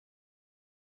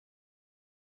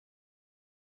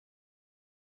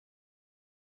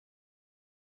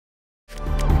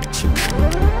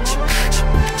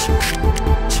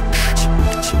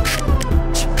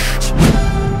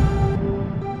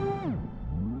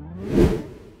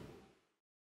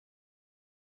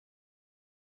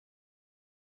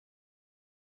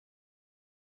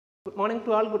morning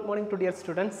to all, good morning to dear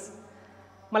students.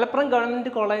 Malappuram Government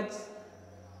College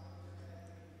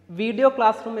video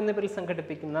classroom in the Pil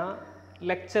Sankatipikina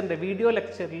lecture, the video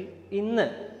lecture in the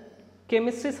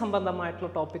chemistry Sambandamaitlo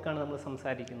topic on the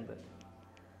Samsarikinda.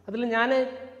 Adilana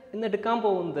in the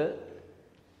Decampo the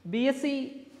BSc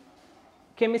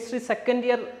Chemistry second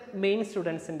year main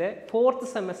students in the fourth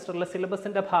semester syllabus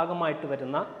in the Bhagamaitu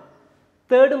Verena,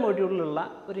 third module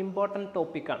very important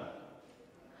topic.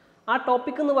 Our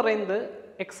topic in the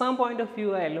exam point of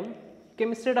view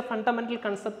chemistry fundamental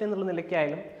concept in the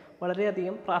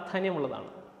Valadiyam Prathanyamuladana.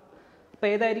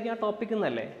 Pay topic in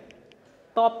the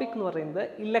topic the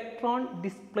electron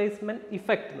displacement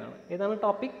effect. This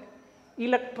topic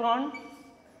electron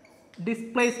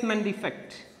displacement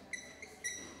effect.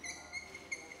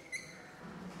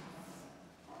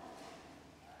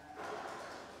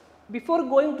 Before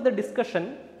going to the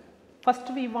discussion, first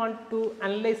we want to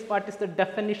analyze what is the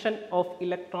definition of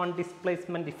electron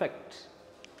displacement effect.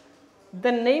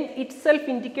 The name itself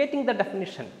indicating the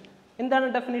definition. In the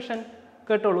definition,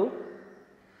 Kertolu,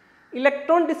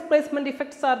 electron displacement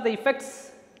effects are the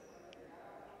effects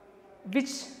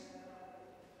which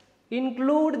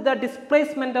include the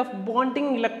displacement of bonding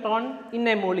electron in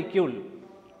a molecule.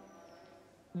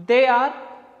 They are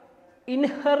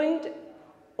inherent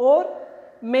or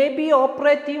may be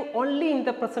operative only in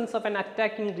the presence of an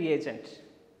attacking reagent.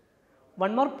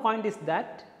 One more point is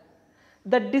that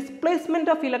the displacement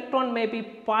of electron may be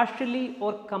partially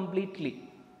or completely.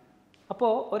 Appo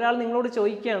oral ningalodu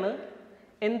choikkana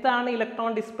endana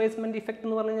electron displacement effect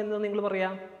ennu parnja enna ningal paraya.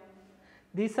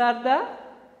 These are the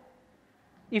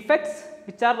effects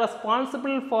which are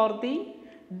responsible for the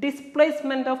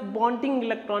displacement of bonding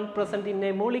electron present in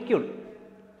a molecule.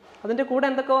 അതിൻ്റെ കൂടെ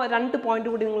എന്തൊക്കെ രണ്ട് point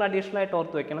കൂടി നിങ്ങൾ additional ആയിട്ട്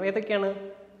ഓർത്ത് വെക്കണം. ഏതൊക്കെയാണ്?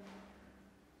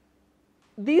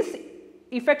 These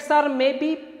effects are maybe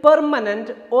permanent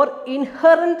or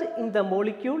inherent in the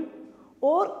molecule,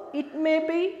 or it may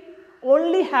be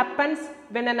only happens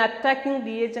when an attacking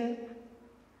reagent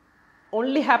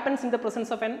only happens in the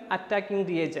presence of an attacking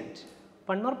reagent.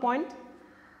 One more point,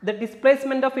 the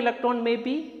displacement of electron may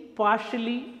be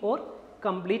partially or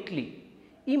completely.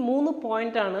 ഈ മൂന്ന്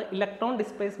പോയിന്റാണ് electron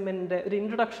ഡിസ്പ്ലേസ്മെൻറ്റിൻ്റെ ഒരു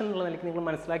introduction എന്നുള്ള നിലയ്ക്ക് നിങ്ങൾ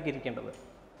മനസ്സിലാക്കിയിരിക്കേണ്ടത്.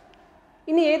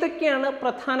 ഇനി ഏതൊക്കെയാണ്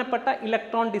പ്രധാനപ്പെട്ട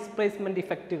ഇലക്ട്രോൺ ഡിസ്പ്ലേസ്മെൻറ്റ്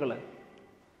ഇഫക്റ്റുകൾ?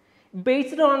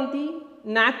 Based on the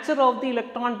nature of the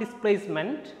electron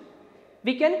displacement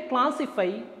we can classify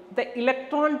the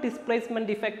electron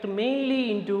displacement effect mainly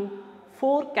in to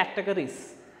 4 categories.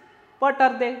 What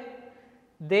are they?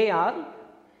 They are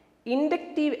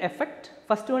inductive effect.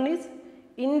 First one is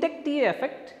inductive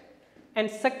effect, and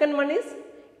second one is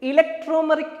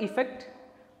electromeric effect,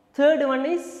 third one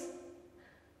is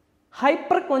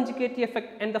hyperconjugative effect,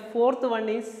 and the fourth one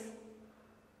is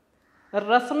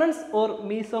resonance or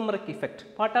mesomeric effect.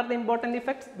 What are the important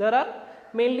effects? There are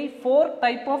mainly 4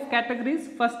 type of categories.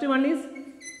 First one is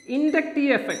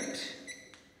inductive effect,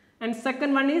 and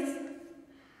second one is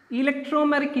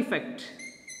electromeric effect,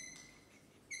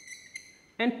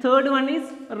 and third one is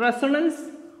resonance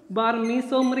bar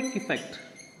mesomeric effect.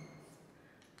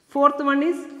 Fourth one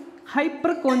is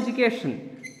hyperconjugation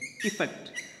effect,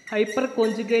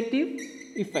 hyperconjugative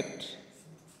effect.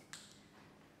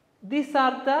 These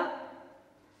are the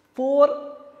 4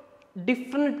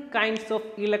 different kinds of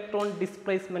electron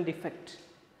displacement effect.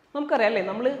 നമുക്കറിയാമല്ലേ,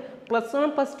 നമ്മൾ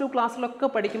 +1 +2 ക്ലാസ്സിലൊക്കെ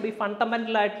പഠിക്കുമ്പോൾ ഈ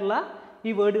fundamental ആയിട്ടുള്ള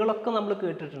ഈ വേർഡുകളൊക്കെ നമ്മൾ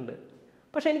കേട്ടിട്ടുണ്ട്.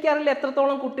 പക്ഷേ എനിക്കറിയില്ല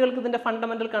എത്രത്തോളം കുട്ടികൾക്ക് ഇതിൻ്റെ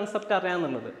fundamental concept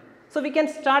അറിയാമെന്നുള്ളത്. So we can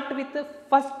start with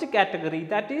first category,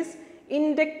 that is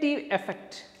inductive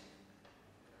effect.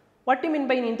 What do you mean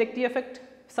by an inductive effect?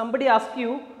 Somebody asks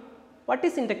you, what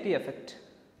is inductive effect?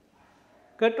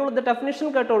 Kertolu, the definition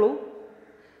Kertolu,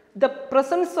 the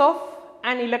presence of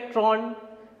an electron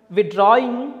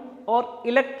withdrawing or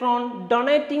electron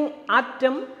donating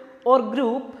atom or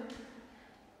group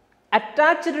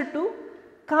attached to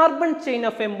carbon chain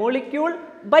of a molecule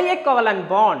by a covalent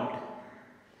bond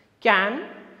can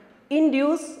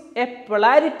induce a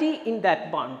polarity in that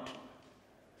bond.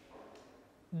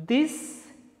 This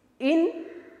in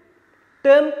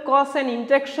turn cause an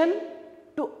induction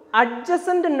to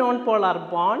adjacent non-polar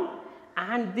bond,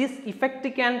 and this effect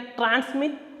can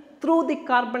transmit through the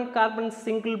carbon-carbon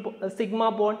sigma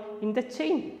bond in the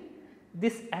chain.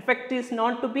 This effect is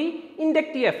known to be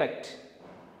inductive effect.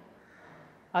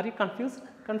 Are you confused?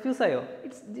 Confused ayo?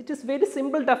 It is very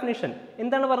simple definition.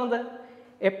 എന്താണ് പറഞ്ഞത്?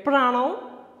 എപ്പോഴാണോ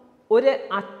ഒരു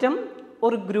അറ്റം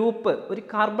ഒരു group ഒരു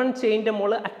carbon ചെയിൻ്റെ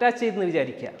മുകളിൽ attach ചെയ്തെന്ന്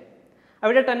വിചാരിക്കുക,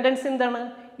 അവിടെ ടെൻഡൻസി എന്താണ്?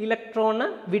 ഇലക്ട്രോണ്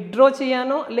വിഡ്രോ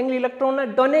ചെയ്യാനോ അല്ലെങ്കിൽ ഇലക്ട്രോണ്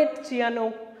ഡൊനേറ്റ് ചെയ്യാനോ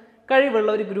കഴിവുള്ള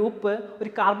ഒരു ഗ്രൂപ്പ് ഒരു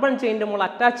കാർബൺ ചെയിൻ്റെ മുകളിൽ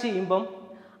അറ്റാച്ച് ചെയ്യുമ്പം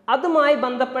അതുമായി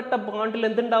ബന്ധപ്പെട്ട ബോണ്ടിൽ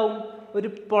എന്തുണ്ടാവും? ഒരു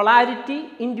പൊളാരിറ്റി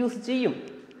ഇൻഡ്യൂസ് ചെയ്യും.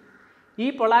 ഈ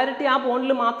പൊളാരിറ്റി ആ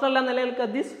ബോണ്ടിൽ മാത്രമല്ല നിലനിൽക്കുക.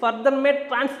 This further may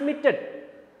transmitted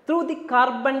through the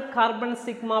carbon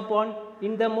sigma bond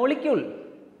in the molecule.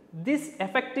 This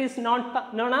effect is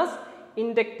known as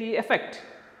inductive effect.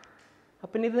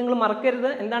 അപ്പം ഇത് നിങ്ങൾ മറക്കരുത്.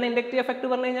 എന്താണ് ഇൻഡക്റ്റീവ് എഫക്റ്റ്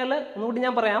പറഞ്ഞു കഴിഞ്ഞാൽ ഒന്നുകൂടി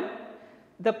ഞാൻ പറയാം.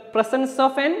 The presence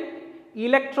of an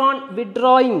electron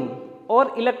withdrawing or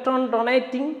electron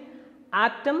donating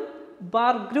atom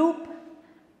bar group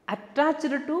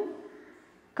attached to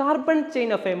carbon chain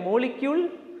of a molecule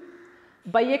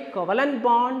by a covalent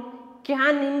bond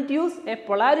can induce a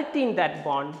polarity in that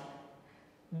bond.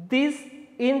 This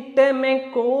in turn may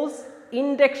cause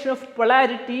induction of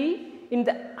polarity in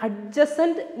the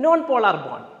adjacent non-polar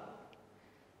bond.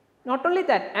 Not only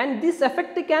that, and this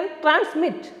effect can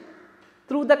transmit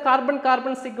through the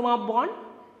carbon-carbon sigma bond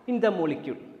in the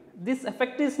molecule. This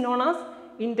effect is known as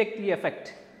inductive effect.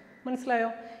 മനസ്സിലായോ?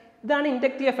 ഇതാണ്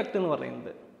inductive effect എന്ന്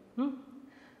പറയുന്നത്.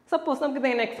 Suppose നമുക്കിത്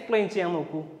എങ്ങനെ explain ചെയ്യാൻ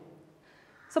നോക്കൂ.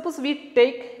 Suppose we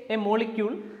take A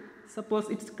molecule. Suppose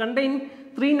it's contain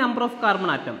 3 number of carbon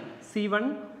atom C1,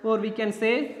 or we can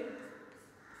say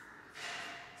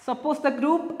suppose the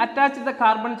group attached to the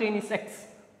carbon chain is X.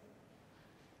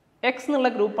 X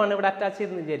എന്നുള്ള ഗ്രൂപ്പാണ് ഇവിടെ attach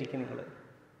ചെയ്തെന്ന് വിചാരിക്കും നിങ്ങൾ.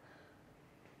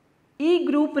 ഈ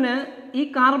ഗ്രൂപ്പിന് ഈ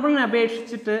കാർബണിനെ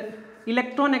അപേക്ഷിച്ചിട്ട്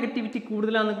ഇലക്ട്രോ നെഗറ്റിവിറ്റി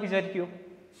കൂടുതലാണെന്ന് വിചാരിക്കൂ.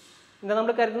 എന്താ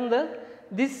നമ്മൾ കരുതുന്നത്?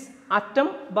 This atom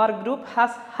bar group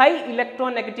has high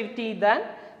electronegativity than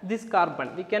this carbon.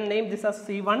 We can name this as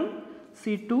C1,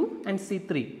 C2 and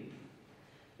C3.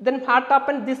 Then what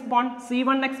happened? This bond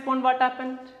C1X bond, what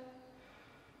happened?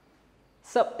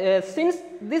 So since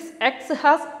this X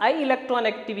has high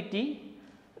electronegativity,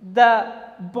 the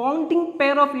bonding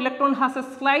pair of electron has a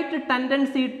slight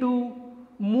tendency to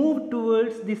move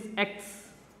towards this X.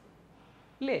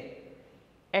 ഇല്ലേ?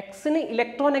 എക്സിന്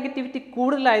electronegativity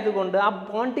കൂടുതലായതുകൊണ്ട് ആ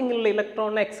ബോണ്ടിങ്ങിലുള്ള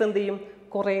ഇലക്ട്രോണിനെ X എന്ത് ചെയ്യും?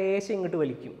 കുറേശ്ശെ ഇങ്ങോട്ട്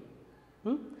വലിക്കും.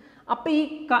 അപ്പോൾ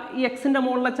ഈ എക്സിൻ്റെ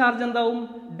മുകളിലെ ചാർജ് എന്താവും?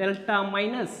 Delta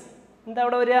minus. എന്താ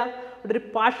അവിടെ വരിക? ഇവിടെ ഒരു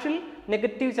പാർഷ്യൽ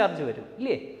നെഗറ്റീവ് ചാർജ് വരും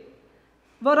ഇല്ലേ?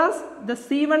 വെറാസ് the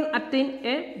C1 attain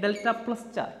A delta plus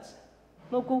charge.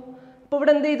 നോക്കൂ, അപ്പോൾ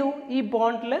ഇവിടെ എന്ത് ചെയ്തു? ഈ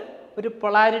ബോണ്ടിൽ ഒരു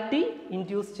പൊളാരിറ്റി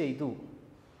ഇൻഡ്യൂസ് ചെയ്തു.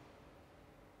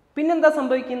 പിന്നെന്താ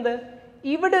സംഭവിക്കുന്നത്?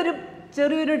 ഇവിടെ ഒരു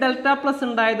ചെറിയൊരു ഡെൽറ്റ പ്ലസ്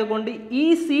ഉണ്ടായതുകൊണ്ട് ഈ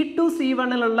C2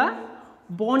 C1ലുള്ള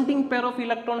bonding pair of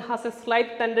electron has A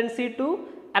slight tendency to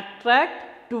attract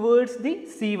towards the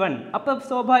C1. അപ്പോൾ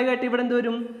സ്വാഭാവികമായിട്ട് ഇവിടെ എന്ത്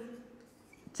വരും?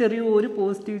 ചെറിയൊരു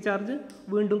പോസിറ്റീവ് ചാർജ്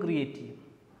വീണ്ടും ക്രിയേറ്റ് ചെയ്യും.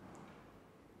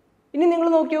 ഇനി നിങ്ങൾ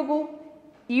നോക്കി നോക്കൂ,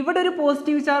 ഇവിടെ ഒരു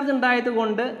പോസിറ്റീവ് ചാർജ്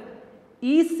ഉണ്ടായതുകൊണ്ട്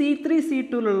ഈ C3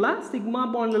 C2ലുള്ള സിഗ്മ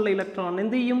ബോണ്ടിലുള്ള ഇലക്ട്രോൺ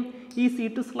എന്ത് ചെയ്യും? ഈ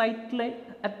C2 സ്ലൈറ്റ്ലി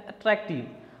അട്രാക്ട് ചെയ്യും.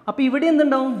 അപ്പോൾ ഇവിടെ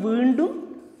എന്തുണ്ടാവും? വീണ്ടും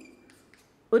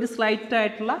ഒരു സ്ലൈറ്റ്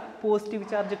ആയിട്ടുള്ള പോസിറ്റീവ്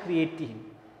ചാർജ് ക്രിയേറ്റ് ചെയ്യും.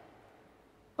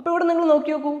 അപ്പോൾ ഇവിടെ നിങ്ങൾ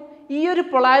നോക്കി നോക്കൂ, ഈ ഒരു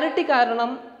പൊളാരിറ്റി കാരണം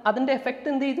അതിൻ്റെ എഫക്റ്റ്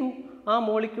എന്ത് ചെയ്തു? ആ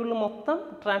മോളിക്യൂളിൽ മൊത്തം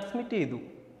ട്രാൻസ്മിറ്റ് ചെയ്തു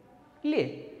ഇല്ലേ?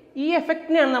 ഈ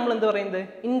എഫക്റ്റിനെയാണ് നമ്മൾ എന്ത് പറയുന്നത്?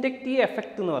 ഇൻഡക്റ്റീവ്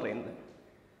എഫക്റ്റ് എന്ന് പറയുന്നത്.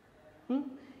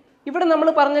 ഇവിടെ നമ്മൾ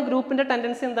പറഞ്ഞ ഗ്രൂപ്പിൻ്റെ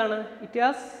ടെൻഡൻസി എന്താണ്? It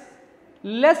has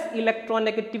less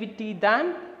electronegativity than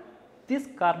this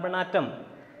carbon atom.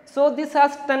 So this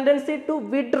has tendency to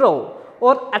withdraw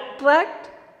or attract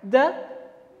the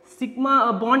sigma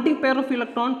bonding pair of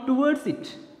electron towards it.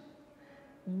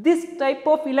 This type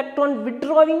of electron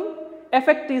withdrawing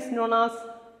effect is known as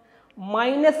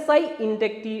minus I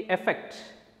inductive effect.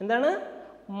 എന്താണ്?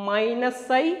 minus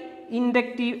I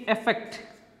inductive effect.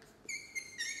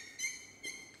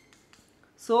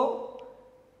 So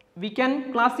we can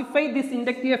classify this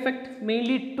inductive effect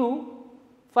mainly to,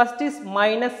 first is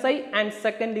minus I and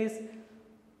second is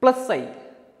plus I.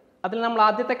 അതിൽ നമ്മൾ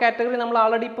ആദ്യത്തെ category നമ്മൾ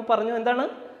already ഇപ്പോൾ പറഞ്ഞു. എന്താണ്?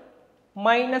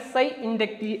 Minus I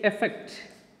inductive effect.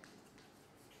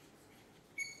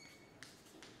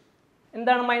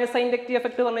 എന്താണ് minus I inductive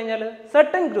effect പറഞ്ഞു കഴിഞ്ഞാൽ?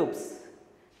 Certain groups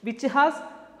which has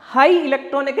high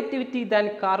electronegativity than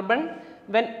carbon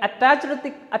when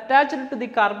attached to the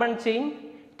carbon chain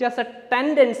it has A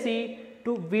tendency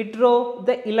to withdraw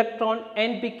the electron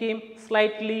and became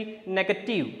slightly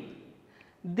negative.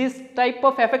 This type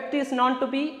of effect is known to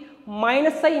B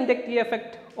minus I inductive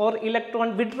effect or electron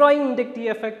withdrawing inductive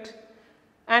effect,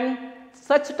 and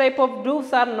such type of groups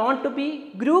are known to be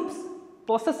groups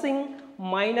possessing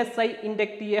minus I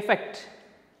inductive effect.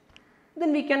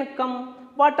 Then we can come,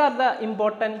 what are the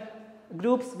important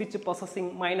groups which possessing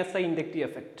minus I inductive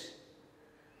effect?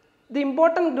 The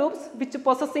important groups which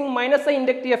possessing minus I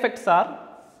inductive effects are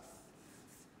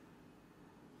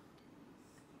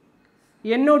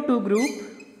NO2 group,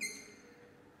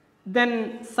 then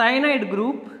cyanide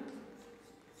group,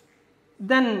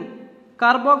 then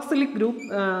carboxylic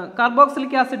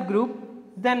acid group,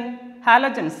 then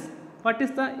halogens What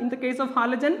is the, in the case of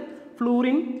halogen?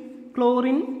 Fluorine,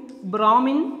 chlorine,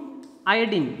 bromine,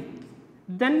 iodine.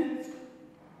 Then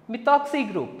methoxy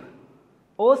group,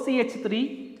 OCH3.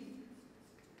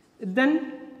 Then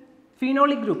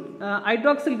phenolic group,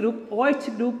 hydroxyl group, OH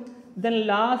group. Then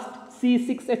last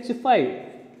C6H5.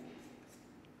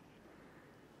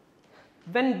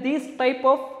 When these type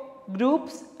of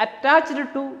groups attached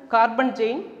to carbon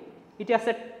chain, it has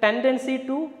a tendency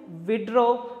to withdraw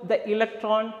the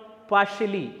electron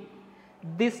partially.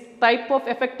 This type of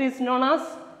effect is known as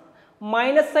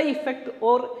minus I effect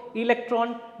or electron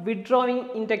withdrawing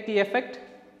inductive effect.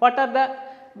 What are the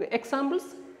examples?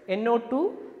 NO2,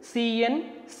 Cn,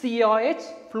 COH,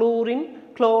 fluorine,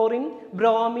 chlorine,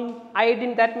 bromine,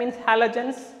 iodine, that means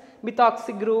halogens,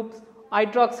 methoxy groups,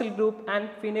 hydroxyl group and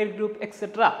phenyl group,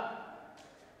 etc.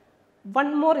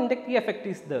 One more inductive effect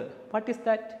is there. What is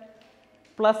that?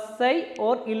 Plus I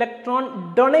or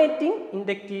electron donating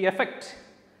inductive effect.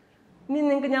 ഇനി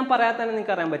നിങ്ങൾക്ക് ഞാൻ പറയാതെ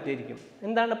നിങ്ങൾക്ക് അറിയാൻ പറ്റിയിരിക്കും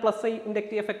എന്താണ് plus I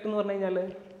inductive effect എന്ന് പറഞ്ഞു കഴിഞ്ഞാൽ.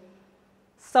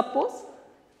 Suppose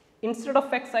instead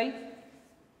of X I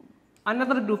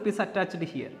another group is attached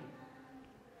here.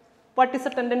 What is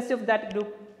the tendency of that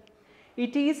group?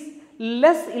 It is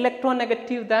less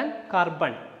electronegative than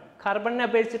carbon. കാർബണിനെ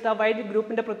അപേക്ഷിച്ചിട്ട് ആ വൈറ്റ്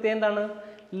ഗ്രൂപ്പിൻ്റെ പ്രത്യേകത എന്താണ്?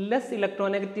 ലെസ്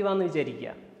ഇലക്ട്രോനെഗറ്റീവ് ആണെന്ന് വിചാരിക്കുക.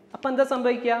 അപ്പോൾ എന്താ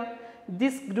സംഭവിക്കുക?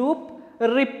 This group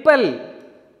ripple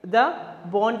the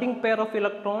bonding pair of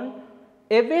electron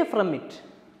away from it.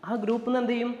 ആ ഗ്രൂപ്പിൽ നിന്ന്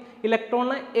എന്ത് ചെയ്യും?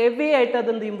 ഇലക്ട്രോണെ എവേ ആയിട്ട് അത്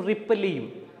എന്ത് ചെയ്യും? റിപ്പൽ ചെയ്യും.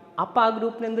 അപ്പോൾ ആ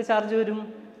ഗ്രൂപ്പിന് എന്ത് ചാർജ് വരും?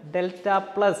 Delta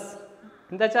plus.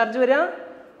 എന്താ ചാർജ് വരിക?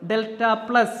 Delta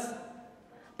plus.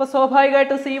 അപ്പോൾ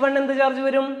സ്വാഭാവികമായിട്ടും C1 എന്ത് ചാർജ്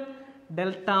വരും?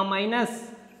 Delta minus.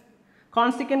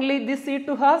 Consequently this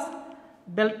C2 has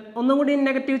ഒന്നും കൂടി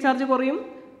നെഗറ്റീവ് ചാർജ് കുറയും.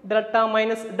 Delta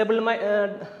minus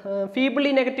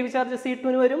ഫീബിളി negative charge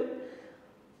C2 വരും.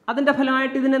 അതിൻ്റെ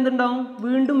ഫലമായിട്ട് ഇതിന് എന്തുണ്ടാവും?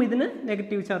 വീണ്ടും ഇതിന്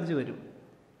നെഗറ്റീവ് ചാർജ് വരും.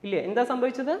 ഇല്ലേ? എന്താ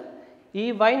സംഭവിച്ചത്? ഈ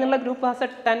Y എന്നുള്ള group has A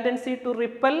tendency to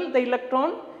ripple the electron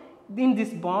in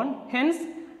this bond. Hence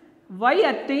Y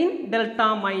attain delta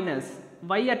minus.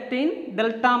 Y attain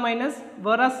delta minus,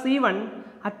 whereas C1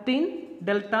 attain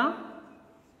delta.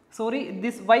 Sorry,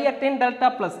 this Y attain delta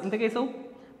plus. In the case of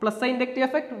plus sign inductive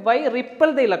effect, Y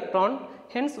repel the electron.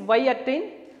 Hence, Y attain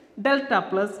delta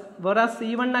plus, whereas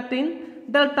C1 attain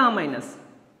delta minus.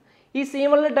 ഈ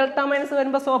C1 delta minus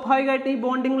വരുമ്പോൾ സ്വാഭാവികമായിട്ട് ഈ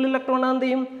ബോണ്ടിങ്ങിൽ electron എന്ത്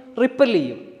ചെയ്യും? Ripple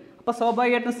ചെയ്യും. അപ്പോൾ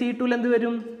സ്വാഭാവികമായിട്ടും C2 എന്ത്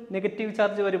വരും? നെഗറ്റീവ്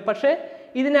ചാർജ് വരും. പക്ഷേ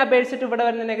ഇതിനെ അപേക്ഷിച്ചിട്ട് ഇവിടെ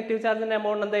വരുന്ന നെഗറ്റീവ് ചാർജിൻ്റെ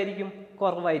എമൗണ്ട് എന്തായിരിക്കും?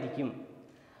 കുറവായിരിക്കും.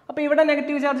 അപ്പോൾ ഇവിടെ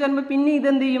നെഗറ്റീവ് ചാർജ് വരുമ്പോൾ പിന്നെ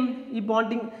ഇതെന്ത് ചെയ്യും? ഈ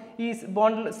ബോണ്ടിങ് ഈ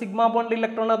ബോണ്ടിൽ സിഗ്മ ബോണ്ട്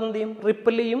ഇലക്ട്രോൺ അതെന്ത് ചെയ്യും?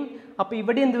 റിപ്പൽ ചെയ്യും. അപ്പോൾ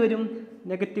ഇവിടെ എന്ത് വരും?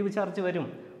 നെഗറ്റീവ് ചാർജ് വരും.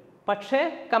 പക്ഷേ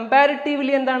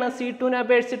കമ്പാരിറ്റീവ്ലി എന്താണ്? C2നെ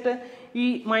അപേക്ഷിച്ചിട്ട് ഈ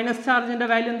മൈനസ് ചാർജിൻ്റെ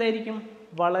വാല്യൂ എന്തായിരിക്കും?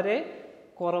 വളരെ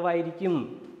കുറവായിരിക്കും.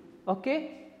 ഓക്കെ,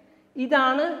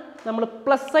 ഇതാണ് നമ്മൾ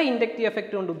പ്ലസ് ഐ ഇൻഡക്റ്റീവ്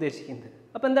എഫക്റ്റ് കൊണ്ട് ഉദ്ദേശിക്കുന്നത്.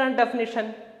 അപ്പോൾ എന്താണ് definition?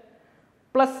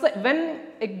 Plus when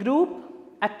A group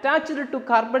attached to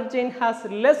carbon chain has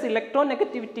less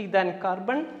electronegativity than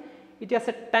carbon, it has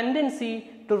a tendency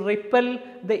to repel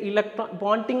the electron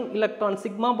bonding electron,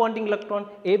 sigma bonding electron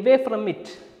away from it.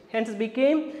 Hence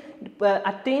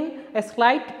attain a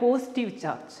slight positive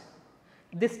charge.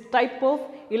 This type of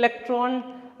electron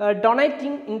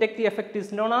donating inductive effect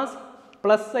is known as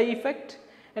plus I effect,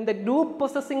 and the group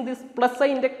possessing this plus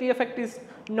I inductive effect is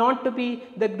known to be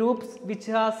the groups which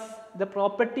has the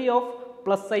property of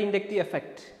plus I inductive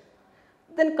effect.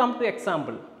 Then come to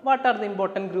example. What are the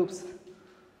important groups?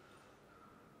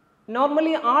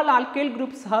 Normally all alkyl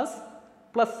groups has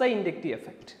plus I inductive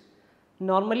effect.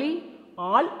 Normally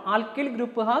all alkyl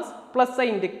group has plus I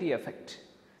inductive effect.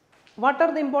 What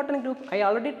are the important groups? I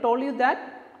already told you that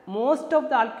most of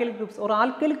the alkyl groups or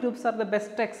alkyl groups are the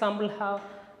best example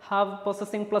have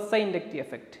possessing plus I inductive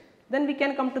effect. Then we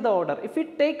can come to the order. If we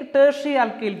take tertiary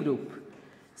alkyl group,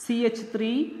 CH3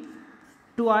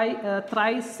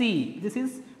 thrice C, this is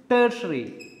tertiary.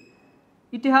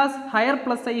 It has higher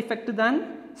plus I effect than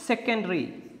secondary.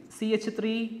 CH3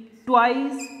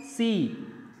 twice C,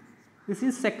 this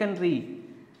is secondary.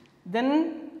 Then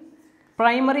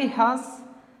primary has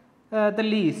the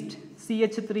least,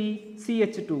 CH3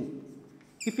 CH2.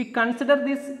 If we consider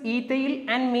this ethyl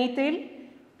and methyl,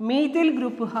 methyl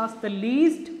group has the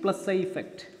least plus I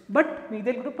effect, but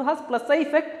methyl group has plus I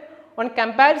effect on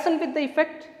comparison with the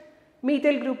effect.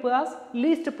 Methyl group has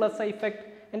least plus I effect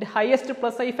and highest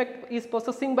plus I effect is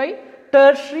possessing by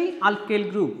tertiary alkyl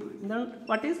group. Then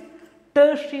what is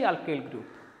tertiary alkyl group?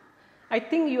 I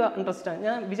think you understand.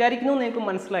 ഞാൻ വിചാരിക്കുന്നു നിങ്ങൾക്ക്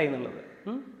മനസ്സിലായി എന്നുള്ളത്.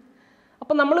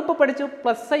 അപ്പോൾ നമ്മളിപ്പോൾ പഠിച്ചു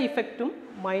plus I ഇഫക്റ്റും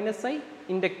minus I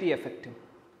inductive എഫക്റ്റും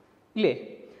ഇല്ലേ?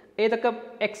 ഏതൊക്കെ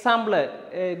എക്സാമ്പിൾ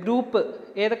ഗ്രൂപ്പ്,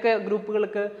 ഏതൊക്കെ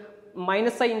ഗ്രൂപ്പുകൾക്ക്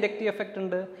മൈനസ് ഐ ഇൻഡക്റ്റീവ് എഫക്റ്റ്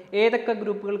ഉണ്ട്, ഏതൊക്കെ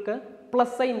ഗ്രൂപ്പുകൾക്ക്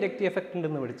പ്ലസ് ഐ ഇൻഡക്റ്റീവ് എഫക്റ്റ്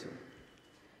ഉണ്ടെന്ന് പഠിച്ചു.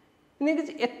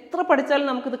 നിങ്ങൾക്ക് എത്ര പഠിച്ചാലും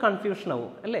നമുക്കിത് കൺഫ്യൂഷൻ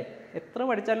ആവും അല്ലേ? എത്ര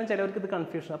പഠിച്ചാലും ചിലവർക്ക് ഇത്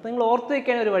കൺഫ്യൂഷൻ. അപ്പോൾ നിങ്ങൾ ഓർത്ത്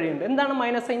വയ്ക്കാൻ ഒരു വഴിയുണ്ട്. എന്താണ്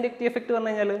മൈനസ് ഐ ഇൻഡക്റ്റീവ് എഫക്റ്റ്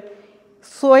പറഞ്ഞു കഴിഞ്ഞാൽ?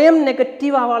 സ്വയം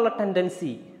നെഗറ്റീവ് ആവാനുള്ള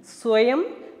ടെൻഡൻസി, സ്വയം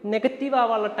നെഗറ്റീവ്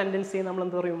ആവാനുള്ള ടെൻഡൻസി നമ്മൾ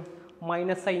എന്ത് പറയും?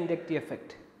 Minus I inductive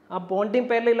effect. ആ ബോണ്ടിങ്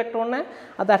പെയറിലെ ഇലക്ട്രോണിനെ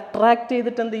അത് അട്രാക്ട്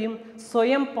ചെയ്തിട്ട് എന്ത് ചെയ്യും?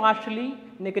 സ്വയം പാർഷ്യലി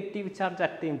നെഗറ്റീവ് ചാർജ്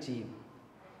അറ്റൈൻ ചെയ്യും.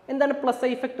 എന്താണ് പ്ലസ്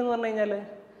ഐ ഇഫക്റ്റ് എന്ന് പറഞ്ഞു കഴിഞ്ഞാൽ?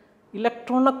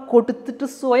 ഇലക്ട്രോണിനെ കൊടുത്തിട്ട്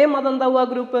സ്വയം അതെന്താവും ആ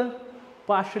ഗ്രൂപ്പ്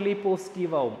പാർഷ്യലി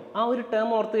പോസിറ്റീവ് ആവും. ആ ഒരു ടേം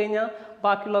ഓർത്ത് കഴിഞ്ഞാൽ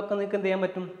ബാക്കിയുള്ളതൊക്കെ നിങ്ങൾക്ക് എന്ത് ചെയ്യാൻ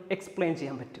പറ്റും? എക്സ്പ്ലെയിൻ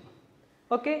ചെയ്യാൻ പറ്റും.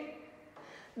 Okay,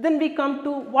 then we come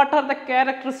to what are the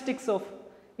characteristics of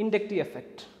inductive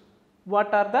effect. What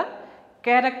are the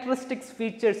characteristics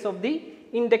features of the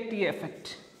inductive effect?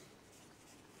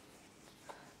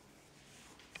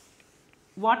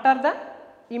 What are the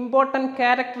important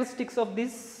characteristics of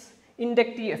this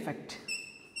inductive effect?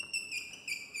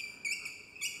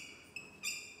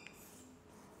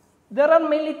 There are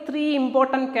mainly three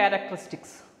important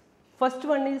characteristics. First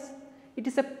one is it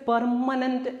is a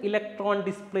permanent electron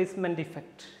displacement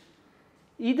effect.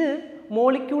 ഇത്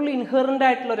മോളിക്യൂളിൽ ഇൻഹെറൻ്റ്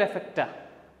ആയിട്ടുള്ളൊരു എഫക്റ്റാണ്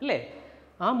അല്ലേ?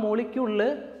 ആ മോളിക്യൂളിൽ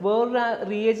വേറൊരു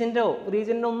റിയേജൻ്റോ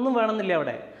ഒന്നും വേണമെന്നില്ല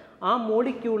അവിടെ. ആ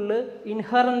മോളിക്യൂളിൽ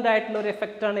ഇൻഹെറൻ്റ് ആയിട്ടുള്ളൊരു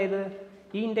എഫക്റ്റാണ് ഇത്,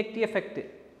 ഈ inductive effect.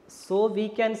 So we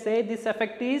can say this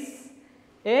effect is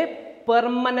A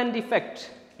permanent effect.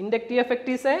 Inductive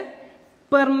effect is A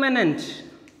permanent.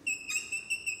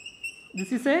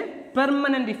 This is A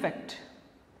permanent effect.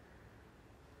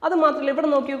 അത് മാത്രമല്ല, ഇവിടെ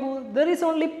നോക്കി നോക്കൂ, there is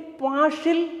only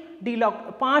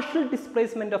partial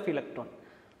displacement of electron.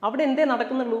 അവിടെ എന്തേ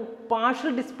നടക്കുന്നുള്ളൂ?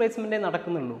 പാർഷ്യൽ ഡിസ്പ്ലേസ്മെൻറ്റേ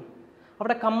നടക്കുന്നുള്ളൂ.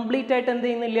 അവിടെ കംപ്ലീറ്റ് ആയിട്ട് എന്ത്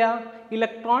ചെയ്യുന്നില്ല?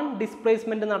 ഇലക്ട്രോൺ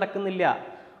ഡിസ്പ്ലേസ്മെൻറ്റ് നടക്കുന്നില്ല.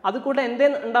 അതുകൂടെ എന്തേ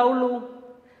ഉണ്ടാവുള്ളൂ?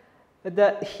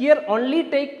 Here only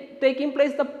taking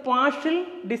place the partial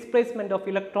displacement of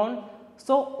electron.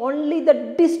 So only the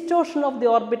distortion of the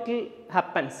orbital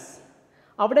happens.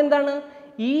 അവിടെ എന്താണ്?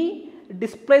 ഈ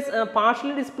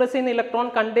പാർഷ്യലി ഡിസ്പ്ലേസ് ചെയ്യുന്ന ഇലക്ട്രോൺ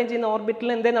കണ്ടെയ്ൻ ചെയ്യുന്ന ഓർബിറ്റിൽ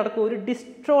എന്തേ നടക്കൂ? ഒരു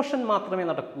ഡിസ്റ്റോർഷൻ മാത്രമേ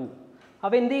നടക്കൂ.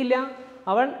 അവ എന്ത് ചെയ്യില്ല?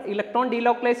 അവൻ ഇലക്ട്രോൺ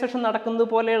ഡീലോക്കലൈസേഷൻ നടക്കുന്നത്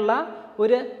പോലെയുള്ള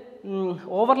ഒരു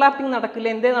ഓവർലാപ്പിംഗ് നടക്കില്ല.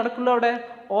 എന്തേ നടക്കുള്ളൂ? അവിടെ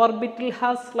ഓർബിറ്റിൽ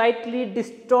ഹാസ് സ്ലൈറ്റ്ലി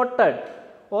ഡിസ്റ്റോർട്ടഡ്.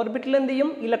 ഓർബിറ്റിൽ എന്ത് ചെയ്യും?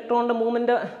 ഇലക്ട്രോണിൻ്റെ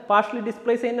മൂവ്മെൻറ്റ് പാർഷ്യലി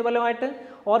ഡിസ്പ്ലേസ് ചെയ്യുന്ന ഫലമായിട്ട്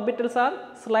orbitals R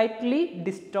slightly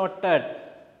distorted.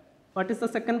 What is the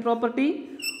second property?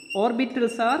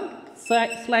 Orbitals R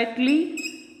slightly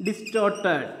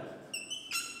distorted.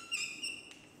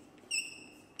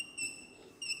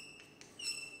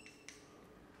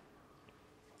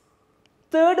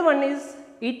 Third one is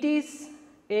it is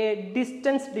a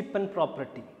distance dependent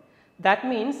property. That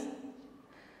means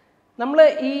നമ്മൾ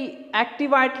ഈ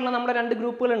ആക്റ്റീവ് ആയിട്ടുള്ള നമ്മുടെ രണ്ട്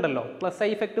ഗ്രൂപ്പുകളുണ്ടല്ലോ, plus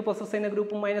I effect possess ചെയ്യുന്ന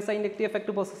ഗ്രൂപ്പും minus I inductive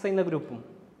effect possess ചെയ്യുന്ന ഗ്രൂപ്പും.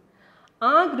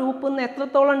 ആ ഗ്രൂപ്പിൽ നിന്ന്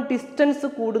എത്രത്തോളം ഡിസ്റ്റൻസ്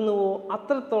കൂടുന്നുവോ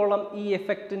അത്രത്തോളം ഈ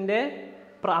എഫക്റ്റിൻ്റെ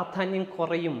പ്രാധാന്യം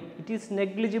കുറയും. It is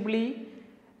negligibly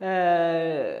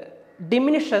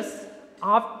diminishes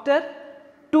after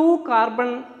 2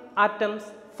 carbon atoms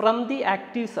from the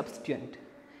active സബ്സ്റ്റിറ്റ്യൂവൻറ്റ്.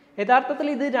 യഥാർത്ഥത്തിൽ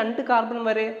ഇത് 2 കാർബൺ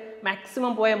വരെ,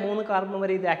 മാക്സിമം പോയ 3 കാർബൺ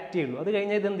വരെ ഇത് ആക്ട് ചെയ്യുള്ളൂ. അത്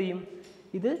കഴിഞ്ഞാൽ ഇത് എന്ത് ചെയ്യും?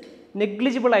 ഇത്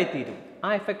നെഗ്ലിജിബിൾ ആയിത്തീരും. ആ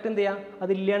എഫക്റ്റ് എന്ത് ചെയ്യുക?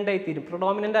 അത് ഇല്ലാണ്ടായിത്തീരും,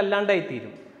 പ്രൊഡോമിനൻ്റ്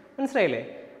അല്ലാണ്ടായിത്തീരും. മനസ്സിലായില്ലേ?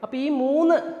 അപ്പോൾ ഈ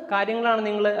 3 കാര്യങ്ങളാണ്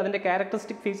നിങ്ങൾ അതിൻ്റെ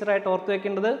ക്യാരക്ടറിസ്റ്റിക് ഫീച്ചറായിട്ട് ഓർത്ത്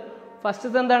വയ്ക്കേണ്ടത്.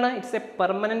 ഫസ്റ്റത്തെ എന്താണ്? It's A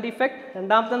permanent effect.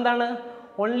 രണ്ടാമത്തെ എന്താണ്?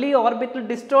 Only orbital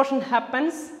distortion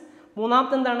happens.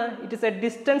 മൂന്നാമത്തെ എന്താണ്? It is A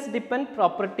distance depend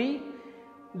property.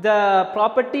 The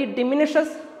property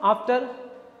diminishes after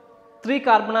 3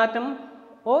 carbon atom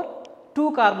or 2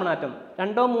 carbon atom.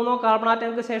 2 or 3 carbon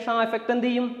ആറ്റങ്ങൾക്ക് ശേഷം ആ എഫക്റ്റ് എന്ത്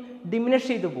ചെയ്യും? ഡിമിനിഷ്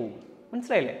ചെയ്ത് പോകും.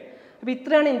 മനസ്സിലായില്ലേ? അപ്പോൾ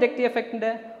ഇത്രയാണ് ഇൻഡക്റ്റീവ്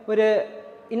എഫക്റ്റിൻ്റെ ഒരു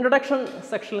ഇൻട്രൊഡക്ഷൻ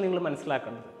സെക്ഷനിൽ നിങ്ങൾ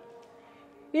മനസ്സിലാക്കേണ്ടത്.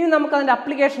 ഇനി നമുക്ക് അതിൻ്റെ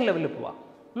അപ്ലിക്കേഷൻ ലെവലിൽ പോവാം.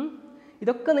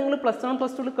 ഇതൊക്കെ നിങ്ങൾ പ്ലസ് 1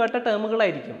 പ്ലസ് 2 കേട്ട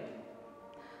ടേമുകളായിരിക്കും.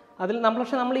 അതിൽ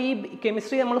നമ്മൾ ഈ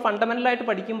കെമിസ്ട്രി നമ്മൾ ഫണ്ടമെൻ്റലായിട്ട്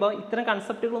പഠിക്കുമ്പോൾ ഇത്തരം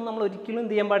കൺസെപ്റ്റുകളൊന്നും നമ്മൾ ഒരിക്കലും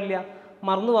എന്ത് ചെയ്യാൻ പാടില്ല?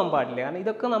 മറന്നു പോകാൻ പാടില്ല. കാരണം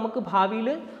ഇതൊക്കെ നമുക്ക് ഭാവിയിൽ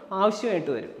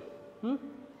ആവശ്യമായിട്ട് വരും.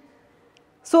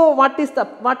 So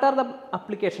what are the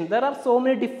application? There are so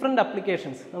many different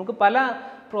applications. നമുക്ക് പല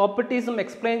പ്രോപ്പർട്ടീസും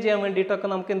എക്സ്പ്ലെയിൻ ചെയ്യാൻ വേണ്ടിയിട്ടൊക്കെ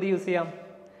നമുക്ക് എന്ത് യൂസ് ചെയ്യാം?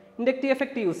 ഇൻഡക്റ്റീവ്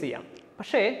എഫക്റ്റ് യൂസ് ചെയ്യാം.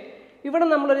 പക്ഷേ ഇവിടെ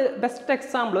നമ്മളൊരു ബെസ്റ്റ്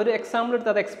എക്സാമ്പിൾ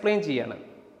എടുത്ത് അത് എക്സ്പ്ലെയിൻ ചെയ്യാണ്.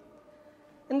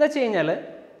 എന്താ വെച്ച് കഴിഞ്ഞാൽ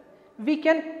we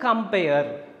can compare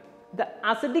the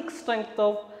acidic strength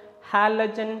of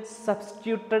halogen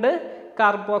substituted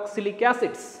carboxylic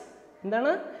acids.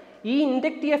 എന്താണ്? ഈ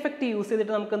ഇൻഡക്റ്റീവ് എഫക്റ്റ് യൂസ്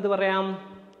ചെയ്തിട്ട് നമുക്ക് എന്ത് പറയാം?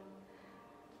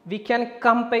 We can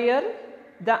compare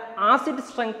the acid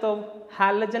strength of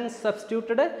halogen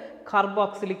substituted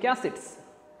carboxylic acids.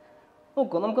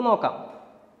 നമുക്ക് നോക്കാം.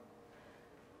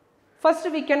 First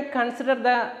we can consider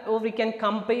we can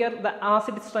compare the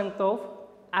acid strength of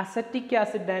acetic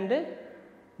acid and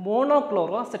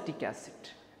monochloroacetic acid.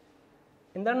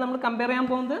 എന്താണ് നമ്മൾ കമ്പയർ ചെയ്യാൻ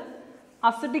പോകുന്നത്?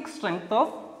 Acidic strength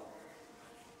of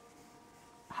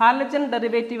halogen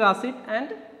derivative acid and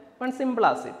one simple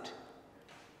acid.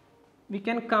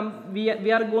 We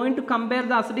are going to compare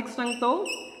the acidic strength of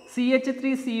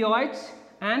CH3COH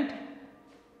and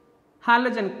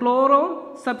halogen chloro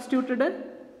substituted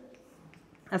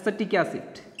acetic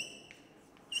acid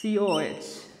COH.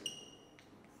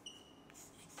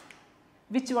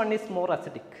 Which one is more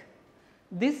acidic?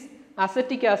 This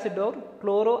acetic acid or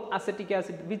chloroacetic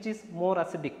acid, which is more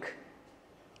acidic?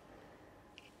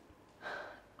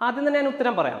 ആദ്യം തന്നെ ഞാൻ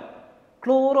ഉത്തരം പറയാം.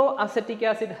 Chloro acetic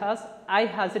acid has high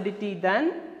acidity than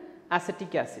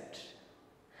acetic acid.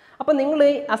 അപ്പോൾ നിങ്ങൾ ഈ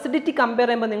acidity compare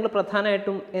ചെയ്യുമ്പോൾ നിങ്ങൾ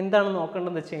പ്രധാനമായിട്ടും എന്താണ്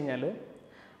നോക്കേണ്ടതെന്ന് വെച്ച് കഴിഞ്ഞാൽ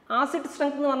ആസിഡ്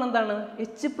സ്ട്രെങ്ത് എന്ന് പറഞ്ഞാൽ എന്താണ്?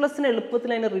 H+ എളുപ്പത്തിൽ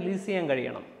അതിനെ റിലീസ് ചെയ്യാൻ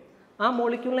കഴിയണം. ആ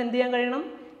മോളിക്യൂളിന് എന്ത് ചെയ്യാൻ കഴിയണം?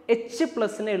 H+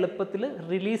 എളുപ്പത്തിൽ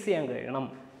റിലീസ് ചെയ്യാൻ കഴിയണം.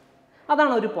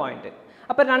 അതാണ് ഒരു പോയിന്റ്.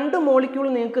 അപ്പോൾ രണ്ട് മോളിക്യൂൾ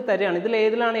നിങ്ങൾക്ക് തരികയാണ്.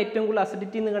 ഇതിലേതിലാണ് ഏറ്റവും കൂടുതൽ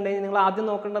അസിഡിറ്റി എന്ന് കണ്ടു കഴിഞ്ഞാൽ നിങ്ങൾ ആദ്യം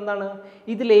നോക്കേണ്ടത് എന്താണ്?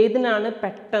 ഇതിലേതിനാണ്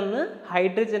പെട്ടെന്ന്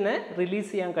ഹൈഡ്രജനെ റിലീസ്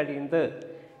ചെയ്യാൻ കഴിയുന്നത്?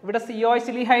 ഇവിടെ COH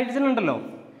ഈ ഹൈഡ്രജൻ ഉണ്ടല്ലോ,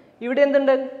 ഇവിടെ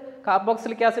എന്തുണ്ട്?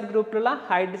 കാർബോക്സിലിക് ആസിഡ് ഗ്രൂപ്പിലുള്ള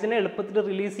ഹൈഡ്രജനെ എളുപ്പത്തിൽ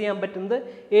റിലീസ് ചെയ്യാൻ പറ്റുന്നത്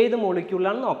ഏത്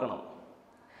മോളിക്യൂളാണ് നോക്കണം.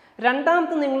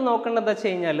 രണ്ടാമത്തെ നിങ്ങൾ നോക്കേണ്ടത് വെച്ച്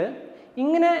കഴിഞ്ഞാൽ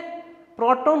ഇങ്ങനെ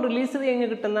പ്രോട്ടോൺ റിലീസ് കഴിഞ്ഞ്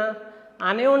കിട്ടുന്ന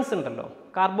അനയോൺസ് ഉണ്ടല്ലോ,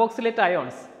 കാർബോക്സിലേറ്റ്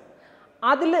അയോൺസ്,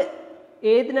 അതിൽ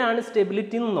ഏതിനാണ്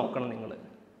സ്റ്റെബിലിറ്റി എന്ന് നോക്കണം നിങ്ങൾ.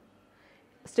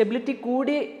 സ്റ്റെബിലിറ്റി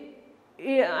കൂടി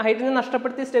ഈ ഹൈഡ്രജൻ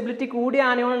നഷ്ടപ്പെടുത്തി സ്റ്റെബിലിറ്റി കൂടിയ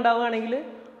ആനയോൺ ഉണ്ടാവുകയാണെങ്കിൽ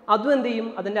അതും എന്ത് ചെയ്യും?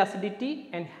 അതിൻ്റെ അസിഡിറ്റി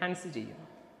എൻഹാൻസ് ചെയ്യും.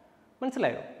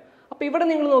 മനസ്സിലായോ? അപ്പോൾ ഇവിടെ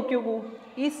നിങ്ങൾ നോക്കി നോക്കൂ,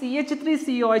 ഈ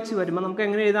CH3COH വരുമ്പോൾ നമുക്ക്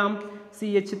എങ്ങനെ എഴുതാം?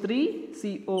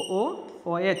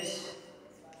 CH3COOOH.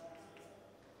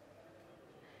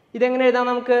 ഇതെങ്ങനെ എഴുതാം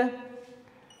നമുക്ക്?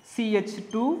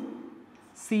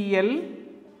 CH2Cl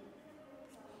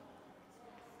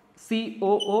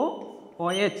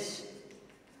COOOH.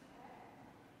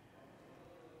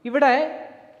 ഇവിടെ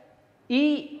ഈ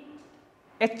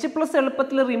H+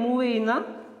 എളുപ്പത്തിൽ റിമൂവ് ചെയ്യുന്ന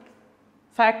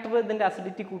ഫാക്ടർ ഇതിൻ്റെ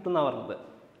അസിഡിറ്റി കൂട്ടുന്ന പറഞ്ഞത്.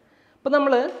 അപ്പോൾ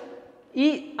നമ്മൾ ഈ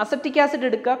അസറ്റിക് ആസിഡ്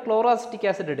എടുക്കുക, ക്ലോറോ അസറ്റിക്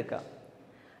ആസിഡ് എടുക്കുക.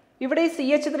 ഇവിടെ ഈ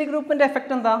CH3 ഗ്രൂപ്പിൻ്റെ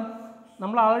എഫക്റ്റ് എന്താ?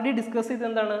 നമ്മൾ ഓൾറെഡി ഡിസ്കസ് ചെയ്തത്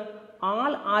എന്താണ്?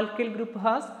 ആൾ alkyl group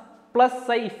has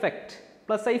 +I effect.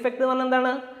 +I effect എന്ന് പറഞ്ഞാൽ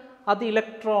എന്താണ്? അത്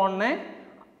ഇലക്ട്രോണിനെ,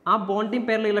 ആ ബോണ്ടിങ്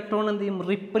പേരിൽ ഇലക്ട്രോൺ എന്ത് ചെയ്യും?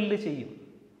 റിപ്പല് ചെയ്യും.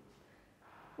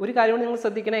 ഒരു കാര്യം നിങ്ങൾ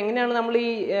ശ്രദ്ധിക്കണം, എങ്ങനെയാണ് നമ്മൾ ഈ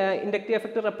ഇൻഡക്റ്റീവ്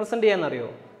എഫക്റ്റ് റെപ്രസെൻറ്റ് ചെയ്യാമെന്നറിയോ?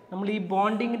 നമ്മൾ ഈ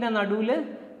ബോണ്ടിങ്ങിൻ്റെ നടുവിൽ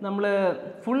നമ്മൾ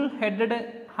ഫുൾ ഹെഡഡ്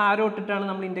ഹാരോ ഇട്ടിട്ടാണ്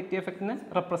നമ്മൾ ഇൻഡക്റ്റീവ് എഫക്റ്റിനെ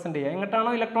റെപ്രസെൻറ്റ് ചെയ്യുക.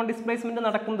 എങ്ങോട്ടാണോ ഇലക്ട്രോൺ ഡിസ്പ്ലേസ്മെൻറ്റ്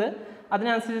നടക്കുന്നത്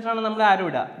അതിനനുസരിച്ചിട്ടാണ് നമ്മൾ ആരോ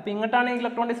ഇടുക. ഇപ്പോൾ ഇങ്ങോട്ടാണ്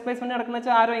ഇലക്ട്രോൺ ഡിസ്പ്ലേസ്മെൻറ്റ് നടക്കുന്നത്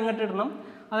വെച്ചാൽ ആരോ ഇങ്ങോട്ട് ഇടണം.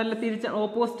 അതല്ല തിരിച്ച്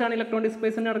ഓപ്പോസിറ്റാണ് ഇലക്ട്രോൺ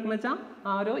ഡിസ്പ്ലേസ്മെൻറ്റ് നടക്കുന്നത് വെച്ചാൽ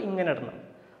ആരോ ഇങ്ങനെ ഇടണം.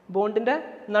 ബോണ്ടിൻ്റെ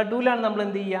നടുവിലാണ് നമ്മൾ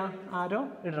എന്ത് ചെയ്യുക? ആരോ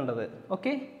ഇടേണ്ടത്.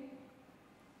 ഓക്കെ.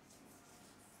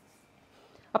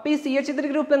 അപ്പോൾ ഈ CH3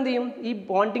 ഗ്രൂപ്പ് എന്ത് ചെയ്യും? ഈ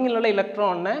ബോണ്ടിങ്ങിലുള്ള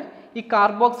ഇലക്ട്രോണിനെ ഈ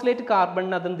കാർബോക്സിലേറ്റ്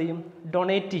കാർബണിന് അതെന്ത് ചെയ്യും?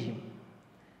 ഡൊണേറ്റ് ചെയ്യും,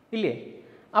 ഇല്ലേ?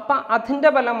 അപ്പം അതിൻ്റെ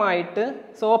ഫലമായിട്ട്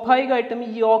സ്വാഭാവികമായിട്ടും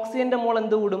ഈ ഓക്സിജൻ്റെ മോൾ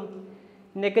എന്ത് കൂടും?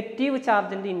 നെഗറ്റീവ്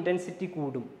ചാർജിൻ്റെ ഇൻറ്റൻസിറ്റി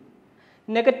കൂടും.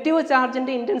 നെഗറ്റീവ്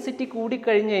ചാർജിൻ്റെ ഇൻറ്റൻസിറ്റി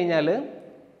കൂടിക്കഴിഞ്ഞ് കഴിഞ്ഞാൽ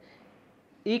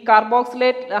ഈ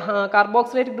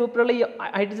കാർബോക്സിലേറ്റ് ഗ്രൂപ്പിലുള്ള ഈ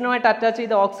ഹൈഡ്രജനുമായിട്ട് അറ്റാച്ച്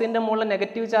ചെയ്ത ഓക്സിജൻ്റെ മോളിലെ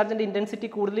നെഗറ്റീവ് ചാർജിൻ്റെ ഇൻറ്റൻസിറ്റി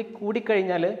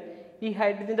കൂടിക്കഴിഞ്ഞാൽ ഈ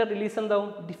ഹൈഡ്രജൻ്റെ റിലീസ് എന്താവും?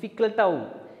 ഡിഫിക്കൽട്ടാവും.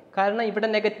 കാരണം ഇവിടെ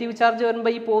നെഗറ്റീവ് ചാർജ്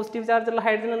വരുമ്പോൾ ഈ പോസിറ്റീവ് ചാർജുള്ള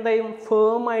ഹൈഡ്രജൻ എന്തായും?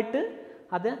 ഫേമായിട്ട്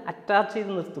അത് അറ്റാച്ച്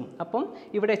ചെയ്ത് നിർത്തും. അപ്പം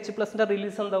ഇവിടെ H+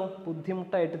 റിലീസ് എന്താവും?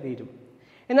 ബുദ്ധിമുട്ടായിട്ട് തീരും.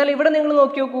 എന്നാൽ ഇവിടെ നിങ്ങൾ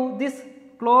നോക്കി നോക്കൂ, ദിസ്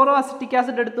ക്ലോറോ അസിറ്റിക്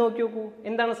ആസിഡ് എടുത്ത് നോക്കി നോക്കൂ,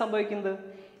 എന്താണ് സംഭവിക്കുന്നത്?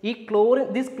 ഈ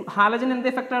ദിസ് ഹാലജൻ എന്ത്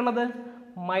എഫക്റ്റാണ് ഉള്ളത്?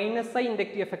 -I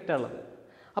ഇൻഡക്റ്റീവ് എഫക്റ്റാണ് ഉള്ളത്.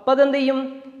 അപ്പോൾ അതെന്ത് ചെയ്യും?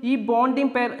 ഈ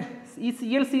ബോണ്ടിങ് പെയർ, ഈ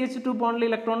ClCH2 ബോണ്ടിൽ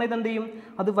ഇലക്ട്രോൺ ഇതെന്ത് ചെയ്യും?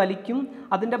 അത് വലിക്കും.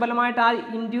 അതിൻ്റെ ഫലമായിട്ട്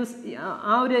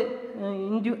ആ ഒരു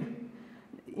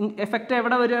എഫക്റ്റ്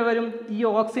എവിടെ വരും? ഈ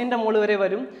ഓക്സിജൻ്റെ മോൾ വരെ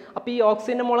വരും. അപ്പോൾ ഈ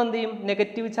ഓക്സിജൻ്റെ മോൾ എന്ത് ചെയ്യും?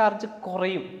 നെഗറ്റീവ് ചാർജ്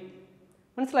കുറയും.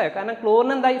 മനസ്സിലായോ? കാരണം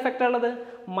ക്ലോറിന് എന്താ ഇഫക്റ്റ് ഉള്ളത്?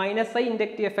 -I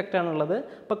ഇൻഡക്റ്റീവ് എഫക്റ്റ് ആണുള്ളത്.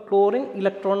 അപ്പോൾ ക്ലോറിൻ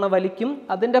ഇലക്ട്രോണിനെ വലിക്കും.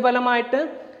 അതിൻ്റെ ഫലമായിട്ട്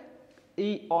ഈ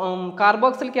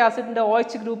കാർബോക്സിലിക് ആസിഡിൻ്റെ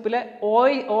OH ഗ്രൂപ്പിലെ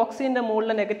ഓക്സിജൻ്റെ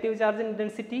മുകളിലെ നെഗറ്റീവ് ചാർജ്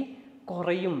ഇൻറ്റൻസിറ്റി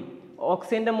കുറയും.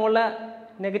 ഓക്സിജൻ്റെ മുകളിലെ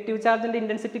നെഗറ്റീവ് ചാർജിൻ്റെ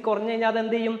ഇൻറ്റൻസിറ്റി കുറഞ്ഞു കഴിഞ്ഞാൽ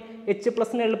അതെന്ത് ചെയ്യും? H+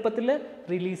 എളുപ്പത്തിൽ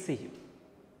റിലീസ് ചെയ്യും.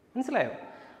 മനസ്സിലായോ?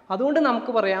 അതുകൊണ്ട്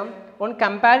നമുക്ക് പറയാം, on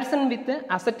comparison with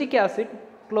acetic acid,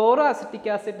 chloro acetic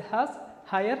acid has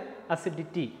higher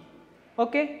acidity.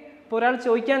 Okay. ഇപ്പോൾ ഒരാൾ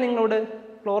ചോദിക്കാൻ നിങ്ങളോട്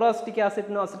ക്ലോറോ അസിറ്റിക്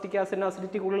ആസിഡിനോ അസിറ്റിക് ആസിഡിനോ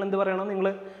അസിഡിറ്റി കൂടുതൽ എന്ത് പറയണം? നിങ്ങൾ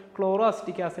ക്ലോറോ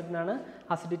അസിറ്റിക് ആസിഡിനാണ്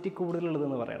അസിഡിറ്റി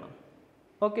കൂടുതലുള്ളതെന്ന് പറയണം.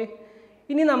 ഓക്കെ.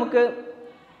 ഇനി നമുക്ക്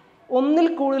ഒന്നിൽ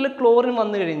കൂടുതൽ ക്ലോറിൻ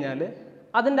വന്നു കഴിഞ്ഞാൽ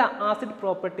അതിൻ്റെ ആസിഡ്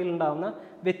പ്രോപ്പർട്ടിയിൽ ഉണ്ടാകുന്ന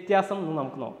വ്യത്യാസം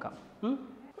നമുക്ക് നോക്കാം.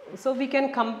 So we can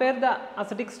compare the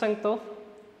acidic strength of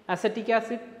acetic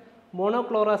acid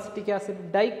monochloroacetic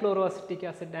acid, dichloroacetic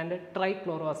acid and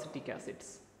trichloroacetic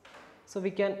acids. So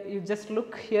we can, you just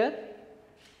look here,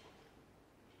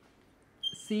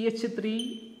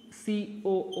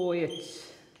 CH3COOH,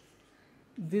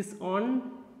 this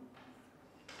on,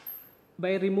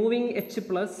 by removing H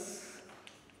plus,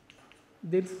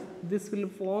 this will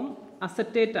form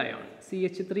acetate ion,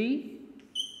 CH3,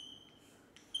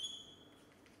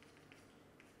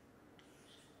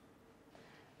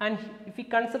 and if we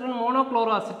consider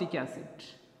monochloroacetic acid,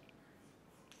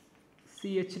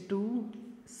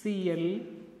 CH2Cl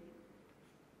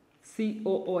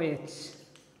COOH,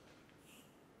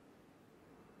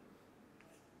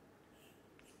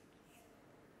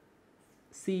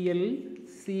 Cl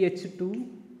CH2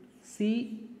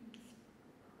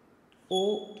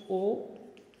 COO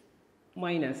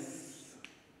minus,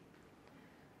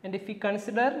 and if we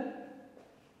consider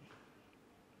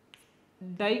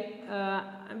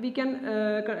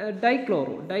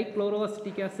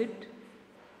dichloroacetic acid,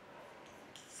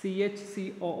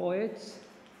 CHCOOH,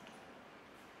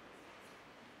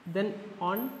 then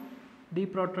on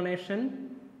deprotonation,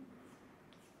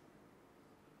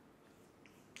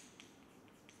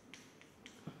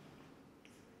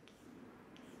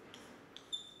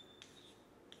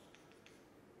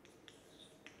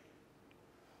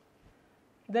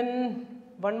 then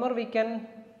one more we can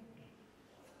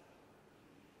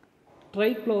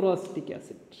trichloroacetic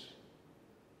acid,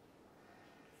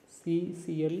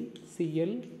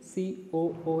 CCl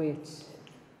COOH,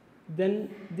 then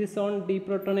this on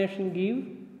deprotonation give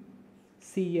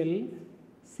Cl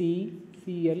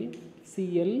CCl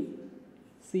Cl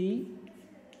C,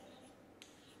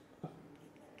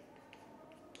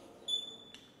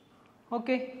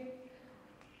 okay.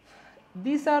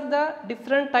 These are the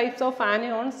different types of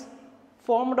anions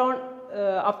formed on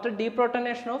after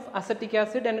deprotonation of acetic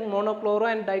acid and monochloro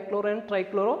and dichloro and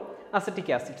trichloroacetic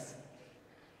acids.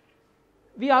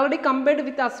 We already compared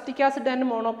with acetic acid and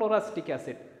monochloroacetic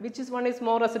acid. Which is one is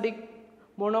more acidic?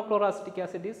 Monochloroacetic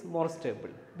acid is more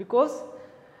stable because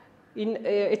in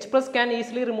H plus can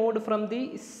easily removed from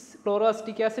the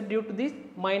chloroacetic acid due to the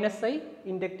minus I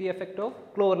inductive effect of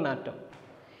chlorine atom.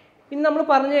 ഇനി നമ്മൾ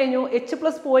പറഞ്ഞു കഴിഞ്ഞു H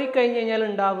plus പോയി കഴിഞ്ഞ് കഴിഞ്ഞാൽ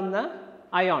ഉണ്ടാകുന്ന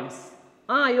ions,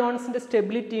 ആ അയോൺസിൻ്റെ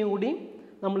സ്റ്റെബിലിറ്റിയും കൂടി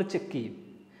നമ്മൾ ചെക്ക് ചെയ്യും.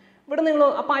 ഇവിടെ നിങ്ങൾ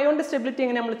അപ്പോൾ അയോണിൻ്റെ സ്റ്റെബിലിറ്റി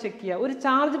എങ്ങനെ നമ്മൾ ചെക്ക് ചെയ്യുക? ഒരു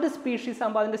ചാർജ്ഡ് സ്പീഷീസ്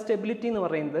ആകുമ്പോൾ അതിൻ്റെ സ്റ്റെബിലിറ്റി എന്ന്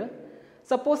പറയുന്നത്,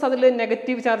 സപ്പോസ് അതിൽ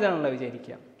നെഗറ്റീവ് ചാർജ് ആണല്ലോ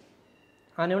വിചാരിക്കുക,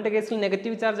 അയോണിൻ്റെ കേസിൽ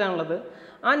നെഗറ്റീവ് ചാർജ് ആണുള്ളത്,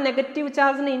 ആ നെഗറ്റീവ്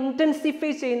ചാർജിനെ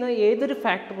ഇൻറ്റൻസിഫൈ ചെയ്യുന്ന ഏതൊരു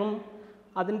ഫാക്ടറും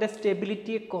അതിൻ്റെ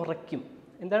സ്റ്റെബിലിറ്റിയെ കുറയ്ക്കും.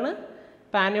 എന്താണ്?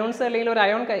 പാനയോൺസ് അല്ലെങ്കിൽ ഒരു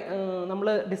അയോൺ നമ്മൾ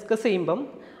ഡിസ്കസ് ചെയ്യുമ്പം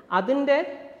അതിൻ്റെ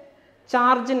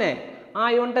ചാർജിനെ, ആ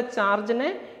അയോണിൻ്റെ ചാർജിനെ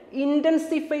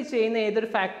ഇൻറ്റൻസിഫൈ ചെയ്യുന്ന ഏതൊരു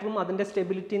ഫാക്ടറും അതിൻ്റെ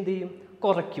സ്റ്റെബിലിറ്റി എന്ത് ചെയ്യും?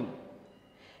 കുറയ്ക്കും.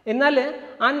 എന്നാൽ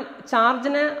ആ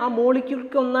ചാർജിനെ ആ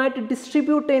മോളിക്യൂൾക്ക് ഒന്നായിട്ട്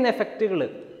ഡിസ്ട്രിബ്യൂട്ട് ചെയ്യുന്ന എഫക്റ്റുകൾ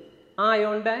ആ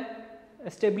അയോണിൻ്റെ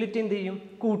സ്റ്റെബിലിറ്റി എന്ത് ചെയ്യും?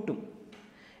 കൂട്ടും.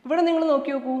 ഇവിടെ നിങ്ങൾ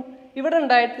നോക്കി നോക്കൂ, ഇവിടെ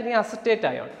ഉണ്ടായിട്ടിരിക്കുന്ന അസറ്റേറ്റ്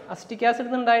അയോൺ, അസിറ്റിക്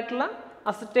ആസിഡിൽ ഉണ്ടായിട്ടുള്ള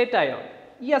അസറ്റേറ്റ് അയോൺ,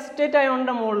 ഈ അസറ്റേറ്റ്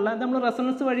അയോണിൻ്റെ മുകളിൽ നമ്മൾ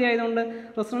റെസൊണൻസ് വഴി ആയതുകൊണ്ട്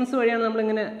റെസൊണൻസ് വഴിയാണ്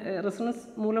നമ്മളിങ്ങനെ റെസൊണൻസ്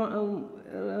മൂലം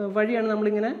വഴിയാണ്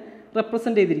നമ്മളിങ്ങനെ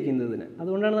റെപ്രസെൻ്റ് ചെയ്തിരിക്കുന്നതിന്.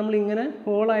 അതുകൊണ്ടാണ് നമ്മളിങ്ങനെ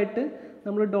ഹോളായിട്ട്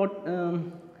നമ്മൾ ഡോട്ട്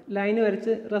ലൈന്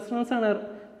വരച്ച് റെസൊണൻസാണ്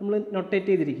നമ്മൾ നൊട്ടേറ്റ്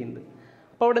ചെയ്തിരിക്കുന്നത്.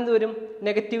 അപ്പോൾ അവിടെ എന്ത് വരും?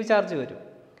 നെഗറ്റീവ് ചാർജ് വരും.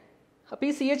 അപ്പോൾ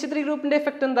ഈ CH3 ഗ്രൂപ്പിൻ്റെ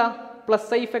എഫക്റ്റ് എന്താ? പ്ലസ്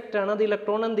ഐ ഇഫക്റ്റ് ആണ്. അത്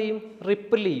ഇലക്ട്രോൺ എന്ത് ചെയ്യും?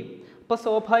 റിപ്പിൾ ചെയ്യും. അപ്പോൾ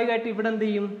സ്വാഭാവികമായിട്ട് ഇവിടെ എന്ത്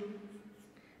ചെയ്യും?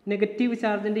 നെഗറ്റീവ്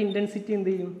ചാർജിൻ്റെ ഇൻറ്റൻസിറ്റി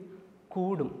എന്ത് ചെയ്യും?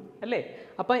 കൂടും അല്ലേ?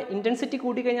 അപ്പോൾ ഇൻറ്റൻസിറ്റി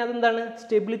കൂട്ടിക്കഴിഞ്ഞാൽ അതെന്താണ്?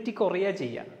 സ്റ്റെബിലിറ്റി കുറയുക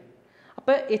ചെയ്യുക.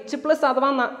 അപ്പോൾ H പ്ലസ് അഥവാ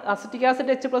അസിറ്റിക്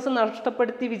ആസിഡ് H പ്ലസ്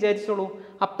നഷ്ടപ്പെടുത്തി വിചാരിച്ചോളൂ,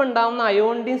 അപ്പം ഉണ്ടാകുന്ന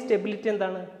അയോണിൻ്റെയും സ്റ്റെബിലിറ്റി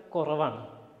എന്താണ്? കുറവാണ്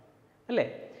അല്ലേ?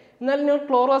 എന്നാൽ നിങ്ങൾ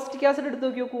ക്ലോറോഅസിറ്റിക് ആസിഡ് എടുത്ത്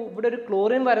നോക്കി നോക്കൂ, ഇവിടെ ഒരു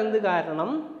ക്ലോറിൻ വരുന്നത് കാരണം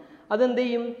അതെന്ത്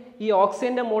ചെയ്യും? ഈ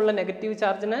ഓക്സിജൻ്റെ മുകളിലെ നെഗറ്റീവ്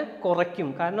ചാർജിനെ കുറയ്ക്കും.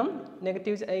 കാരണം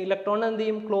നെഗറ്റീവ് ഇലക്ട്രോൺ എന്ത്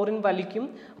ചെയ്യും? ക്ലോറിൻ വലിക്കും.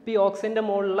 അപ്പോൾ ഈ ഓക്സിജൻ്റെ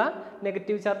മുകളിലുള്ള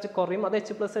നെഗറ്റീവ് ചാർജ് കുറയും, അത്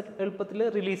H പ്ലസ് എളുപ്പത്തിൽ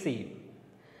റിലീസ് ചെയ്യും.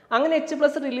 അങ്ങനെ H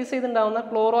plus release ചെയ്തുണ്ടാകുന്ന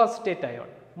chloro acetate ion,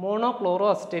 മോണോക്ലോറോ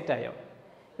acetate ion.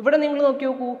 ഇവിടെ നിങ്ങൾ നോക്കി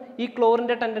നോക്കൂ, ഈ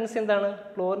ക്ലോറിൻ്റെ ടെൻഡൻസി എന്താണ്?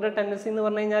 ക്ലോറിൻ്റെ ടെൻഡൻസി എന്ന്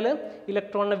പറഞ്ഞു കഴിഞ്ഞാൽ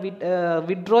ഇലക്ട്രോണിനെ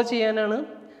വിഡ്രോ ചെയ്യാനാണ്.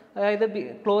 അതായത്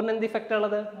ക്ലോറിന് എന്ത് ഇഫക്റ്റ്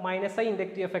ഉള്ളത്? മൈനസ് ഐ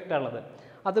ഇൻഡക്റ്റീവ് എഫക്റ്റ് ഉള്ളത്.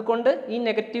 അതുകൊണ്ട് ഈ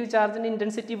നെഗറ്റീവ് ചാർജിൻ്റെ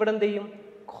ഇൻറ്റൻസിറ്റി ഇവിടെ എന്ത് ചെയ്യും?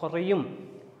 കുറയും.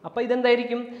 അപ്പോൾ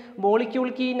ഇതെന്തായിരിക്കും?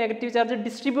 മോളിക്യൂൾക്ക് ഈ നെഗറ്റീവ് ചാർജ്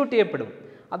ഡിസ്ട്രിബ്യൂട്ട് ചെയ്യപ്പെടും.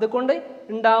 അതുകൊണ്ട്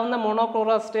ഉണ്ടാകുന്ന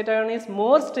മോണോക്ലോറോ acetate ion is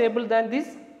more stable than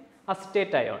this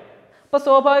acetate ion. അപ്പോൾ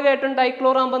സ്വാഭാവികമായിട്ടും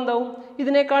ഡൈക്ലോർ ആകുമ്പോൾ എന്താവും?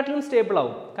 ഇതിനെക്കാട്ടിലും സ്റ്റേബിൾ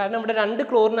ആവും. കാരണം ഇവിടെ രണ്ട്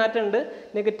ക്ലോറിനാറ്റം ഉണ്ട്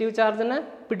നെഗറ്റീവ് ചാർജിനെ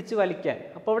പിടിച്ച് വലിക്കാൻ.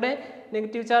 അപ്പോൾ ഇവിടെ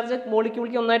നെഗറ്റീവ് ചാർജ്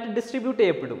മോളിക്യൂൾക്ക് ഒന്നായിട്ട് ഡിസ്ട്രിബ്യൂട്ട്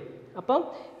ചെയ്യപ്പെടും. അപ്പം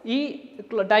ഈ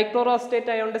ഡൈക്ലോറോ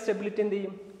അസിറ്റേറ്റ് അയോണിൻ്റെ സ്റ്റെബിലിറ്റി എന്ത്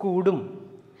ചെയ്യും? കൂടും.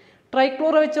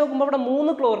 ട്രൈക്ലോറോ വെച്ച് നോക്കുമ്പോൾ ഇവിടെ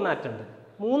 3 ക്ലോറിനാറ്റം ഉണ്ട്.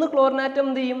 3 ക്ലോറിനാറ്റം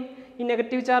എന്ത് ചെയ്യും? ഈ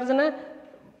നെഗറ്റീവ് ചാർജിനെ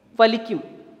വലിക്കും.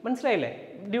 മനസ്സിലായില്ലേ?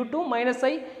 Due to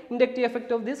 -I inductive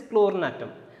effect of this chlorine atom.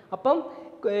 അപ്പം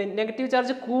നെഗറ്റീവ്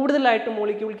ചാർജ് കൂടുതലായിട്ട്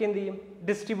മോളിക്യൂൾക്ക് എന്ത് ചെയ്യും?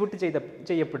 ഡിസ്ട്രിബ്യൂട്ട്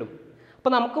ചെയ്യപ്പെടും.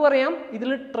 അപ്പോൾ നമുക്ക് പറയാം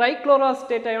ഇതിൽ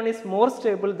ട്രൈക്ലോറോഅസിറ്റേറ്റ് ion is more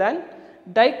stable than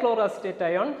ഡൈക്ലോറോഅസിറ്റേറ്റ്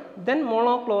ion, then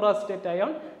മോണോക്ലോറോഅസിറ്റേറ്റ്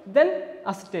ion, then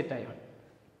acetate ion.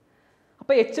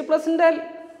 അപ്പോൾ H+ൻ്റെ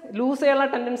ലൂസ് ചെയ്യാനുള്ള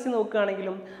ടെൻഡൻസി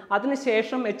നോക്കുകയാണെങ്കിലും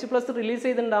അതിനുശേഷം H+ റിലീസ്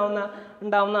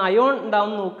ചെയ്തുണ്ടാവുന്ന അയോൺ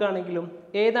ഉണ്ടാവുന്ന നോക്കുകയാണെങ്കിലും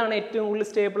ഏതാണ് ഏറ്റവും കൂടുതൽ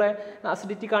സ്റ്റേബിൾ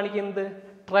അസിഡിറ്റി കാണിക്കുന്നത്?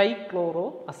 Trichloro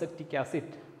acetic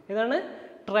acid. ഏതാണ്?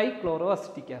 Trichloro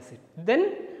acetic acid, then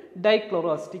dichloro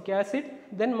acetic acid,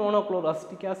 then മോണോക്ലോറോ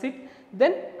acetic acid,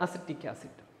 then acetic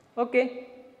acid. Okay,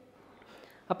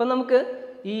 അപ്പം നമുക്ക്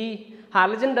ഈ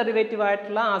ഹാലജൻ ഡെറിവേറ്റീവ്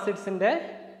ആയിട്ടുള്ള ആസിഡ്സിൻ്റെ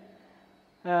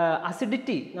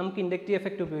അസിഡിറ്റി നമുക്ക് ഇൻഡക്റ്റീവ്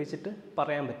എഫക്റ്റ് ഉപയോഗിച്ചിട്ട്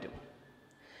പറയാൻ പറ്റും.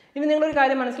 ഇനി നിങ്ങളൊരു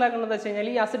കാര്യം മനസ്സിലാക്കേണ്ടത് വെച്ച് കഴിഞ്ഞാൽ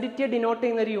ഈ അസിഡിറ്റിയെ ഡിനോട്ട്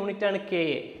ചെയ്യുന്ന ഒരു യൂണിറ്റാണ് Ka.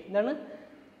 എന്താണ്?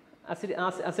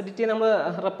 അസിഡിറ്റിയെ നമ്മൾ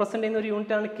റെപ്രസെൻ്റ് ചെയ്യുന്ന ഒരു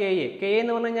യൂണിറ്റാണ് Ka. Ka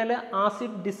എന്ന് പറഞ്ഞു കഴിഞ്ഞാൽ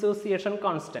ആസിഡ് ഡിസോസിയേഷൻ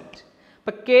കോൺസ്റ്റൻറ്റ്.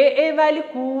 അപ്പം Ka വാല്യൂ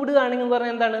കൂടുകയാണെങ്കിൽ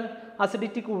പറഞ്ഞാൽ എന്താണ്?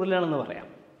 അസിഡിറ്റി കൂടുതലാണെന്ന് പറയാം.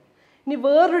 ഇനി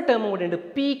വേറൊരു ടേം കൂടെ ഉണ്ട്,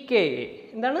 pKa.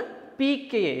 എന്താണ്?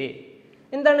 pKa.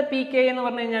 എന്താണ് pKa എന്ന്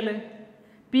പറഞ്ഞു കഴിഞ്ഞാൽ?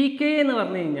 pKa എന്ന്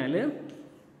പറഞ്ഞു കഴിഞ്ഞാൽ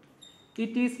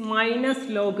ഇറ്റ് ഈസ്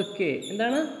 -log K.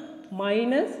 എന്താണ്?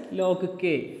 -log K.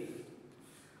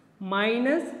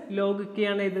 -log K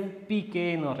ആണ് ഇത് pKa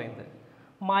എന്ന് പറയുന്നത്.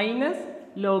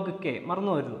 -log K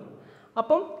മറന്നു വരുന്നു.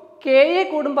 അപ്പം Ka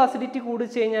കൂടുമ്പോൾ അസിഡിറ്റി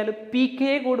കൂടിച്ചു കഴിഞ്ഞാൽ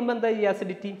pKa കൂടുമ്പോൾ എന്താ ചെയ്യുക?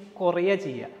 അസിഡിറ്റി കുറയുക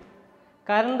ചെയ്യുക.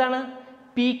 കാരണം എന്താണ്?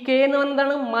 pKa എന്ന്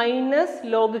പറഞ്ഞതാണ്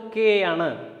 -log K ആണ്.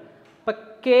 അപ്പം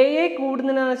Ka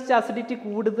കൂടുന്നതിനനുസരിച്ച് അസിഡിറ്റി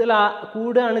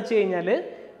കൂടുകയാണ് വെച്ച് കഴിഞ്ഞാൽ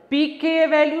pKa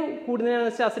വാല്യൂ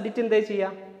കൂടുന്നതിനനുസരിച്ച് അസിഡിറ്റി എന്താ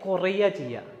ചെയ്യുക? കുറയുക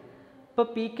ചെയ്യുക. ഇപ്പോൾ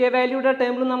pKa വാല്യൂയുടെ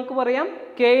ടേമിലും നമുക്ക് പറയാം,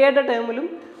 Kയുടെ ടേമിലും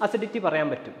അസിഡിറ്റി പറയാൻ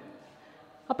പറ്റും.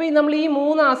 അപ്പോൾ നമ്മൾ ഈ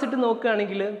 3 ആസിഡ്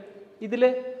നോക്കുകയാണെങ്കിൽ ഇതിൽ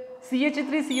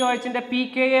CH3COHൻ്റെ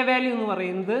pKa വാല്യൂ എന്ന്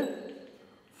പറയുന്നത്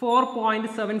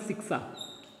 4.76 ആണ്.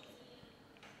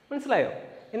 മനസ്സിലായോ?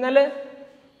 എന്നാൽ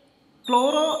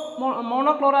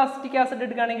മോണോക്ലോറോ അസിറ്റിക് ആസിഡ്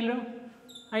എടുക്കുകയാണെങ്കിലും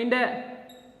അതിൻ്റെ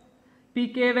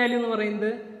pKa വാല്യൂ എന്ന്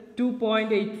പറയുന്നത്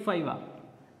 2.85 ആണ്.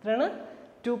 എത്രയാണ്?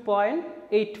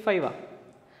 2.85 ആണ്.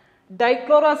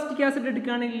 ഡൈക്ലോറോ അസിറ്റിക് ആസിഡ്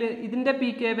എടുക്കുകയാണെങ്കിൽ ഇതിൻ്റെ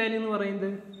pKa വാല്യൂ എന്ന് പറയുന്നത്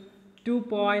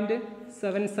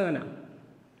 2.77 ആണ്.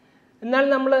 എന്നാൽ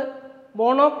നമ്മൾ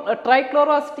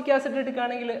ട്രൈക്ലോറോ അസിറ്റിക് ആസിഡ്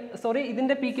എടുക്കുകയാണെങ്കിൽ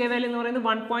ഇതിൻ്റെ pKa വാല്യൂ എന്ന് പറയുന്നത്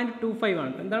 1.25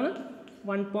 ആണ്. എന്താണ്?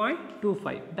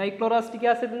 1.25. ഡൈക്ലോറോ അസിറ്റിക്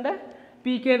ആസിഡിൻ്റെ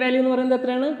pKa വാല്യൂ എന്ന് പറയുന്നത്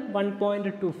എത്രയാണ്?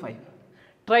 1.25.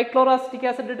 Trichloro acetic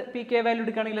acid pKa value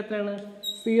എടുക്കുകയാണെങ്കിൽ എത്രയാണ്?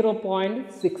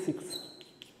 0.66.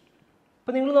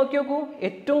 അപ്പോൾ നിങ്ങൾ നോക്കി നോക്കൂ,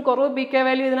 ഏറ്റവും കുറവ് pKa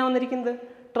വാല്യൂ ഇതിനാണ് വന്നിരിക്കുന്നത്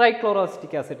ട്രൈക്ലോറോ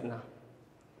അസിറ്റിക് ആസിഡിനാണ്.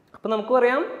 അപ്പോൾ നമുക്ക്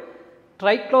പറയാം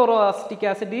trichloro acetic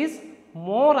acid is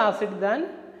more acid than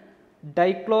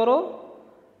dichloro,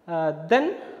 then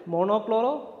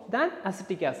മോണോക്ലോറോ, than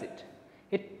acetic acid.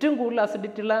 ഏറ്റവും കൂടുതൽ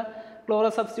അസിഡിറ്റി ഉള്ള ക്ലോറോ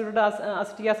സബ്സ്റ്റിറ്റ്യൂട്ടഡ്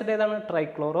അസിറ്റിക് ആസിഡ് ഏതാണ്?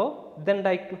 Trichloro,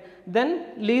 then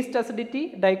least acidity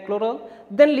dichloro,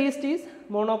 then least is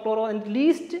മോണോക്ലോറോ, and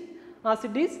least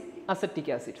acid is acetic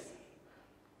acids.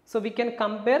 So we can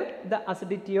compare the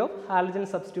acidity of halogen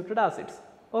substituted acids.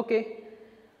 Okay.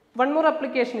 One more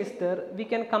application is there. We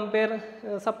can compare,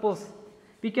 suppose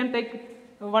we can take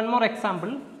one more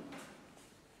example.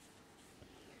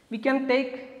 We can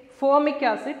take formic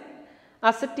acid,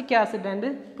 acetic acid and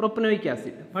propanoic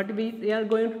acid. What we are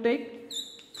going to take?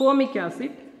 Formic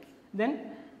acid, then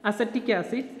acetic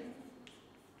acid,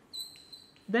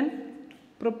 then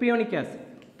propanoic acid.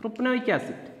 Propanoic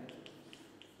acid.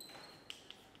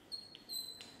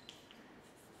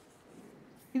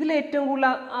 ഇതിൽ ഏറ്റവും കൂടുതൽ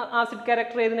acid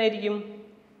character ഏതിനായിരിക്കും?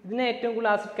 ഇതിന് ഏറ്റവും കൂടുതൽ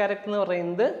acid character എന്ന്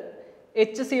പറയുന്നത്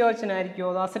HCOH-നായിരിക്കുമോ,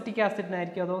 അതോ acetic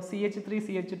ആസിഡിനായിരിക്കുമോ, അതോ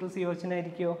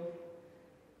CH3CH2COH-നായിരിക്കുമോ?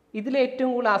 ഇതിൽ ഏറ്റവും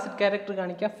കൂടുതൽ ആസിഡ് ക്യാരക്ടർ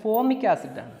കാണിക്കുക ഫോമിക്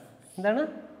ആസിഡാണ്. എന്താണ്?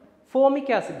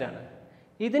 ഫോമിക് ആസിഡാണ്.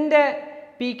 ഇതിൻ്റെ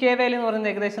pKa വാല്യൂ എന്ന്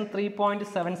പറയുന്നത് ഏകദേശം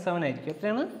 3.77 ആയിരിക്കും.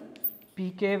 എത്രയാണ്?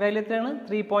 pKa വാല്യൂ എത്രയാണ്?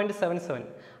 3.77.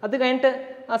 അത് കഴിഞ്ഞിട്ട്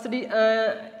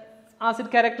ആസിഡ്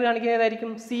ക്യാരക്ടർ കാണിക്കുന്നത്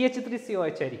ഏതായിരിക്കും?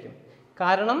 CH3COH ആയിരിക്കും.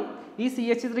 കാരണം ഈ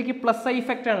CH3ക്ക് +I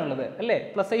ഇഫക്റ്റ് ആണുള്ളത് അല്ലേ?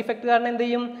 +I ഇഫക്റ്റ് കാരണം എന്ത്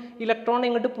ചെയ്യും? ഇലക്ട്രോൺ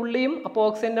ഇങ്ങോട്ട് പുള്ള് ചെയ്യും. അപ്പോൾ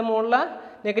ഓക്സിജൻ്റെ മുകളിൽ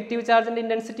നെഗറ്റീവ് ചാർജിൻ്റെ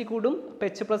ഇൻറ്റൻസിറ്റി കൂടും. അപ്പോൾ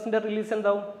H+ൻ്റെ റിലീസ്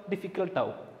എന്താവും? ഡിഫിക്കൽട്ട്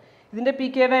ആവും. ഇതിൻ്റെ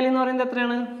pKa വാല്യൂ എന്ന് പറയുന്നത്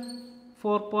എത്രയാണ്?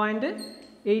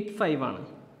 4.85 ആണ്.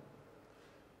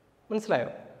 മനസ്സിലായോ?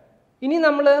 ഇനി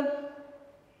നമ്മൾ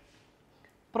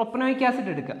പ്രൊപ്പനോയിക് ആസിഡ്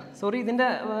എടുക്കുക. ഇതിൻ്റെ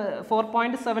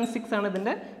 4.76 ആണ്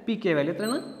ഇതിൻ്റെ pKa വാല്യൂ.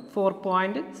 എത്രയാണ്?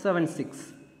 4.76.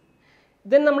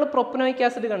 ദെൻ നമ്മൾ പ്രൊപ്പനോയിക്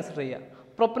ആസിഡ് കൺസിഡർ ചെയ്യുക.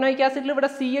 പ്രൊപ്പനോയിക് ആസിഡിൽ ഇവിടെ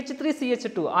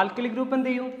CH3CH2 ആൽക്കലി ഗ്രൂപ്പ് എന്ത്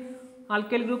ചെയ്യും?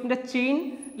 ആൽക്കൈൽ ഗ്രൂപ്പിൻ്റെ ചെയിൻ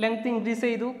ലെങ്ത് ഇൻക്രീസ്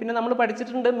ചെയ്തു. പിന്നെ നമ്മൾ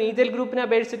പഠിച്ചിട്ടുണ്ട് മീഥൈൽ ഗ്രൂപ്പിനെ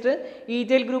അപേക്ഷിച്ചിട്ട്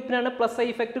ഈഥൈൽ ഗ്രൂപ്പിനാണ് പ്ലസ് ഐ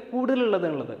ഇഫക്റ്റ്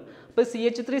കൂടുതലുള്ളത്. അപ്പോൾ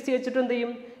CH3CH2 എന്ത്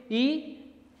ചെയ്യും,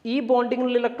 ഈ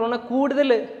ബോണ്ടിങ്ങിലുള്ള ഇലക്ട്രോണെ കൂടുതൽ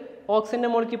ഓക്സിജൻ്റെ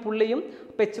മോളിക്ക് പുള്ള് ചെയ്യും.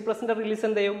 അപ്പോൾ H+ൻ്റെ റിലീസ്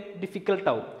എന്ത് ചെയ്യും, ഡിഫിക്കൽട്ട്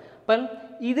ആവും. അപ്പം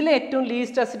ഇതിലെ ഏറ്റവും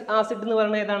ലീസ്റ്റ് ആസിഡ് എന്ന്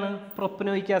പറയുന്നത് ഏതാണ്,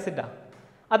 പ്രൊപ്പനോയിക് ആസിഡാണ്.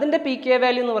 അതിൻ്റെ PK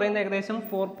വാല്യൂ എന്ന് പറയുന്നത് ഏകദേശം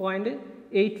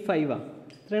 4.85 ആണ്.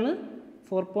 എത്രയാണ്,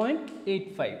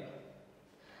 4.85.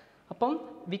 അപ്പം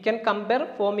we can compare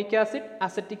formic acid,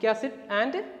 acetic acid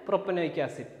and propanoic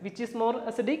acid. Which is more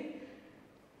acidic?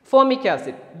 Formic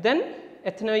acid, then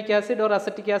ethanoic acid or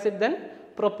acetic acid, then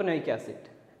propanoic acid.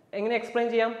 എങ്ങനെ എക്സ്പ്ലെയിൻ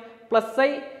ചെയ്യാം? Plus I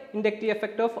inductive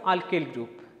effect of alkyl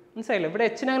group. മനസ്സിലായില്ല? ഇവിടെ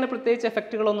Hന് അങ്ങനെ പ്രത്യേകിച്ച്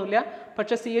എഫക്റ്റുകളൊന്നുമില്ല.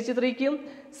 പക്ഷേ CH3ക്കും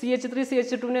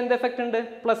CH3CH2ന് എന്ത് effect ഉണ്ട്,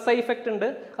 plus I effect ഉണ്ട്.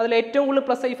 അതിൽ ഏറ്റവും കൂടുതൽ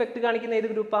പ്ലസ് ഐ ഇഫക്റ്റ് കാണിക്കുന്ന ഏത്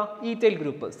ഗ്രൂപ്പാണ്, ഈഥൈൽ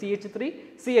ഗ്രൂപ്പ്,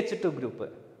 CH3CH2 ഗ്രൂപ്പ്.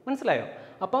 മനസ്സിലായോ?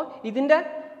 അപ്പോൾ ഇതിൻ്റെ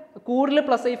കൂടുതൽ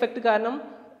പ്ലസ് ഐ ഇഫക്റ്റ് കാരണം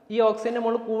ഈ ഓക്സിജൻ്റെ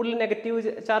മുകളിൽ കൂടുതൽ നെഗറ്റീവ്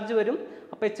ചാർജ് വരും.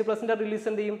 അപ്പോൾ H+ൻ്റെ റിലീസ്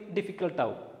എന്ത് ചെയ്യും, ഡിഫിക്കൽട്ട്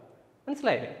ആവും.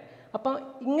 മനസ്സിലായില്ലേ? അപ്പം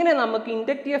ഇങ്ങനെ നമുക്ക്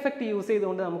ഇൻഡക്റ്റീവ് എഫക്റ്റ് യൂസ്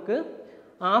ചെയ്തുകൊണ്ട് നമുക്ക്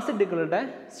ആസിഡുകളുടെ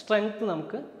സ്ട്രെങ്ത്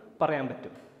നമുക്ക് പറയാൻ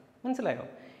പറ്റും. മനസ്സിലായോ?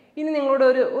 ഇനി നിങ്ങളോട്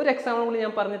ഒരു എക്സാമ്പിൾ കൂടി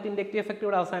ഞാൻ പറഞ്ഞിട്ട് ഇൻഡക്റ്റീവ് എഫക്റ്റ്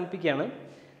ഇവിടെ അവസാനിപ്പിക്കുകയാണ്.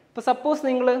 ഇപ്പോൾ സപ്പോസ്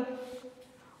നിങ്ങൾ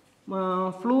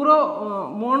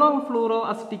മോണോഫ്ലൂറോ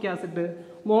acetic acid,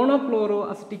 മോണോഫ്ലോറോ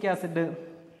acetic acid,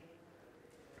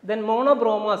 then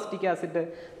മോണോബ്രോമോ acetic acid,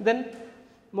 then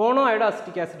mono iodo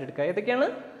acetic acid എടുക്കുക. ഏതൊക്കെയാണ്?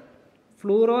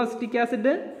 Fluoro acetic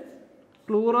acid,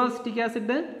 chloro acetic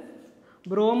acid,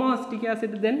 bromo acetic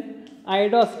acid, then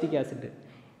iodo acetic acid.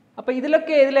 അപ്പോൾ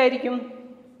ഇതിലൊക്കെ ഏതിലായിരിക്കും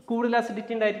കൂടുതൽ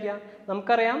അസിഡിറ്റി ഉണ്ടായിരിക്കുക?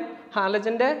 നമുക്കറിയാം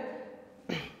ഹാലജൻ്റെ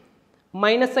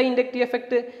മൈനസ് ഐ ഇൻഡക്റ്റീവ്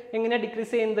എഫക്റ്റ് എങ്ങനെയാണ്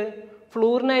decrease ചെയ്യുന്നത്?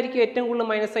 ഫ്ലൂറിനായിരിക്കും ഏറ്റവും കൂടുതൽ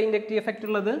മൈനസ് ഐ ഇൻഡക്റ്റീവ് എഫക്റ്റ്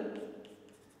ഉള്ളത്.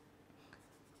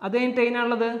 അത് കഴിഞ്ഞിട്ട്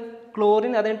അതിനുള്ളത്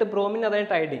ക്ലോറിൻ, അത് കഴിഞ്ഞിട്ട് ബ്രോമിൻ, അത്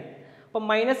കഴിഞ്ഞിട്ട് അയഡിൻ. അപ്പം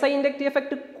മൈനസ് ഐ ഇൻഡക്റ്റീവ്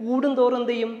എഫക്റ്റ് കൂടും തോറും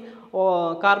എന്ത് ചെയ്യും,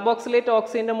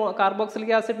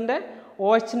 കാർബോക്സിലിക് ആസിഡിൻ്റെ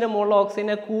OHൻ്റെ മുകളിൽ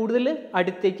ഓക്സിജനെ കൂടുതൽ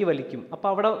അടുത്തേക്ക് വലിക്കും. അപ്പോൾ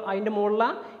അവിടെ അതിൻ്റെ മുകളിലുള്ള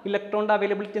ഇലക്ട്രോണിൻ്റെ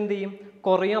അവൈലബിലിറ്റി എന്ത് ചെയ്യും,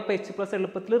 കുറയും. അപ്പോൾ H+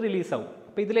 എളുപ്പത്തിൽ റിലീസ് ആവും.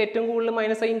 അപ്പോൾ ഇതിൽ ഏറ്റവും കൂടുതൽ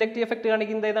മൈനസ് ഐ ഇൻഡക്റ്റീവ് എഫക്റ്റ്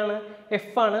കാണിക്കുന്നത് ഏതാണ്,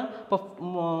 F ആണ്. അപ്പോൾ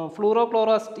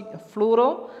fluoro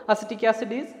acetic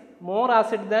acid is more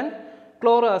acid than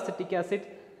chloro acetic acid,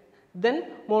 then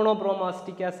മോണോബ്രോമോ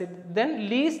acetic acid, then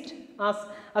least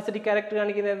acidic character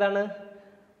കാണിക്കുന്നത് ഏതാണ്,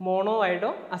 മോണോ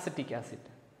അയഡോ അസിറ്റിക് ആസിഡ്.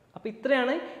 അപ്പോൾ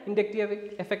ഇത്രയാണ് ഇൻഡക്റ്റീവ്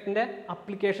എഫക്റ്റിൻ്റെ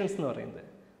അപ്ലിക്കേഷൻസ് എന്ന് പറയുന്നത്.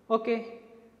 ഓക്കെ,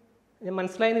 ഞാൻ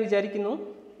മനസ്സിലായെന്ന് വിചാരിക്കുന്നു.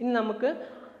 ഇനി നമുക്ക്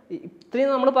ഇത്രയും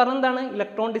നമ്മൾ പറഞ്ഞതാണ്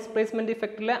ഇലക്ട്രോൺ ഡിസ്പ്ലേസ്മെൻറ്റ്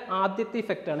ഇഫക്റ്റിലെ ആദ്യത്തെ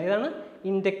ഇഫക്റ്റാണ്. ഏതാണ്,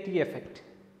 ഇൻഡക്റ്റീവ് എഫക്റ്റ്.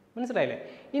 മനസ്സിലായില്ലേ?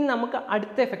 ഇനി നമുക്ക്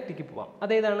അടുത്ത എഫക്റ്റിലേക്ക് പോവാം.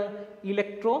 അതേതാണ്,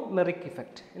 ഇലക്ട്രോമെറിക്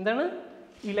ഇഫക്റ്റ്. എന്താണ്,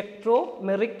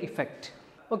 ഇലക്ട്രോമെറിക് ഇഫക്റ്റ്.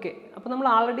 ഓക്കെ, അപ്പോൾ നമ്മൾ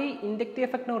ആൾറെഡി ഇൻഡക്റ്റീവ്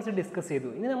എഫക്റ്റിനെ കുറിച്ച് ഡിസ്കസ് ചെയ്തു.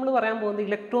 ഇനി നമ്മൾ പറയാൻ പോകുന്നത്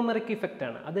ഇലക്ട്രോമെറിക് ഇഫക്റ്റ്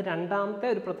ആണ്. അത് രണ്ടാമത്തെ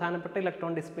ഒരു പ്രധാനപ്പെട്ട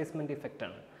ഇലക്ട്രോൺ ഡിസ്പ്ലേസ്മെൻറ്റ് ഇഫക്റ്റ്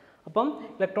ആണ്. അപ്പം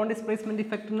ഇലക്ട്രോൺ ഡിസ്പ്ലേസ്മെൻറ്റ്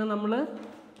ഇഫക്റ്റിനെ നമ്മൾ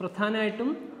പ്രധാനമായിട്ടും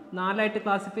 4ആയിട്ട്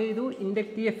ക്ലാസിഫൈ ചെയ്തു.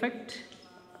 ഇൻഡക്റ്റീവ് എഫക്റ്റ്,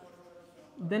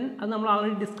 ദെൻ അത് നമ്മൾ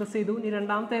ആൾറെഡി ഡിസ്കസ് ചെയ്തു. ഇനി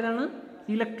രണ്ടാമത്തെ ഏതാണ്,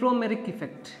 ഇലക്ട്രോമെറിക്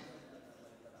ഇഫക്റ്റ്.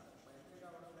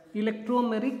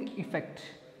 ഇലക്ട്രോമെറിക് ഇഫക്റ്റ്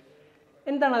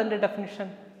എന്താണ് അതിൻ്റെ ഡെഫിനിഷൻ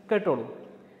കേട്ടോളൂ.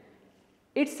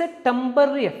 It's A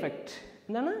temporary effect.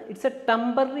 എന്താണ്, it's A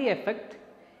temporary effect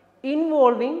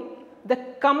involving the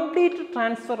complete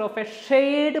transfer of a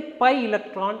shared pi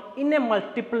electron in a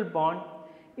multiple bond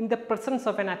in the presence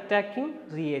of an attacking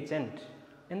reagent.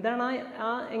 എന്താണ്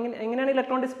എങ്ങനെയാണ്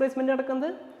electron displacement നടക്കുന്നത്?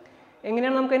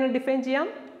 എങ്ങനെയാണ് നമുക്ക് അതിനെ define ചെയ്യാം?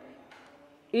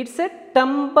 It's A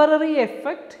temporary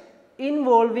effect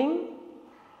involving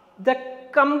the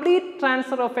complete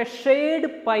transfer of a shared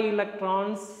pi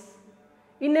electrons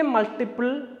in a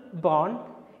multiple bond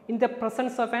in the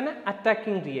presence of an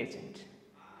attacking reagent.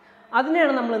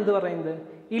 അതിനെയാണ് നമ്മൾ എന്ത് പറയുന്നത്,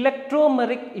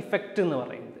 ഇലക്ട്രോമെറിക് ഇഫക്റ്റ് എന്ന്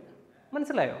പറയുന്നത്.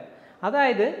 മനസ്സിലായോ?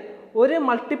 അതായത് ഒരു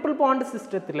മൾട്ടിപ്പിൾ ബോണ്ട്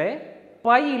സിസ്റ്റത്തിലെ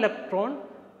പൈ ഇലക്ട്രോൺ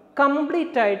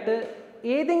കംപ്ലീറ്റ് ആയിട്ട്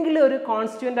ഏതെങ്കിലും ഒരു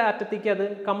കോൺസ്റ്റുവൻ്റ് ആറ്റത്തേക്ക് അത്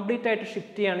കംപ്ലീറ്റ് ആയിട്ട്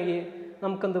ഷിഫ്റ്റ് ചെയ്യുകയാണെങ്കിൽ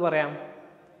നമുക്കെന്ത് പറയാം,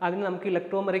 അതിന് നമുക്ക്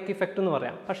ഇലക്ട്രോമെറിക് ഇഫക്റ്റ് എന്ന്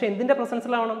പറയാം. പക്ഷേ എന്തിൻ്റെ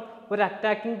പ്രസൻസിലാവണം, ഒരു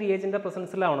അറ്റാക്കിംഗ് റിയേജൻ്റെ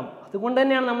പ്രസൻസിലാവണം. അതുകൊണ്ട്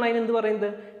തന്നെയാണ് നമ്മൾ അതിനെന്ത്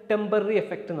പറയുന്നത്, ടെമ്പററി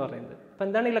എഫക്റ്റ് എന്ന് പറയുന്നത്. അപ്പോൾ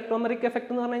എന്താണ് ഇലക്ട്രോമെറിക്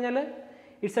എഫക്റ്റ് എന്ന് പറഞ്ഞു കഴിഞ്ഞാൽ,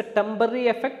 it's A temporary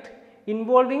effect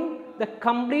involving the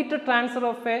complete transfer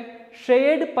of a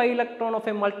shared pi electron of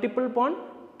a multiple bond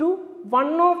to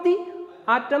one of the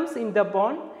atoms in the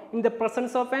bond in the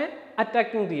presence of an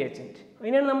attacking reagent.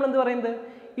 അതിനാണ് നമ്മൾ എന്ത് പറയുന്നത്,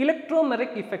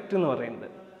 electromeric effect എന്ന് പറയുന്നത്.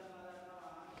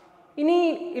 ഇനി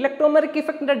electromeric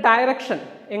ഇഫക്റ്റിൻ്റെ direction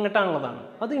എങ്ങോട്ടാണുള്ളതാണ്,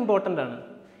 അത് important ആണ്.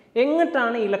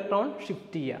 എങ്ങോട്ടാണ് ഇലക്ട്രോൺ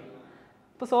ഷിഫ്റ്റ് ചെയ്യുക?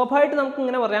 ഇപ്പോൾ സ്വാഭാവികമായിട്ട് നമുക്ക്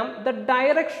ഇങ്ങനെ പറയാം, the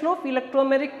direction of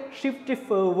electromeric shift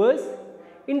forwards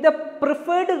in the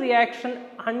preferred reaction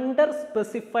under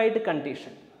specified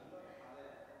condition.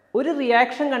 ഒരു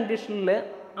റിയാക്ഷൻ കണ്ടീഷനിൽ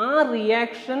ആ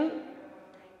റിയാക്ഷൻ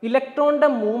ഇലക്ട്രോണിൻ്റെ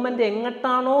മൂവ്മെൻറ്റ്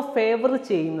എങ്ങോട്ടാണോ ഫേവർ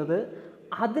ചെയ്യുന്നത്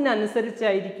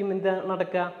അതിനനുസരിച്ചായിരിക്കും എന്താ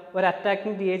നടക്കുക, ഒരു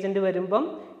അറ്റാക്കിംഗ് റിയേജൻറ്റ് വരുമ്പം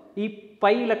ഈ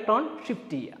പൈ ഇലക്ട്രോൺ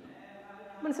ഷിഫ്റ്റ് ചെയ്യുക.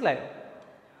 മനസ്സിലായോ?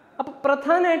 അപ്പോൾ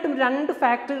പ്രധാനമായിട്ടും 2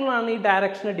 ഫാക്ടറുകളാണ് ഈ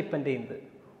ഡയറക്ഷനെ ഡിപ്പെൻഡ് ചെയ്യുന്നത്.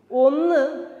 ഒന്ന്,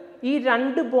 ഈ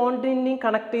 2 ബോണ്ടിനെയും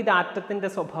കണക്ട് ചെയ്ത ആറ്റത്തിൻ്റെ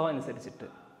സ്വഭാവം അനുസരിച്ചിട്ട്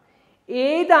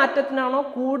ഏത് ആറ്റത്തിനാണോ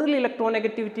കൂടുതൽ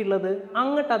ഇലക്ട്രോനെഗറ്റിവിറ്റി ഉള്ളത്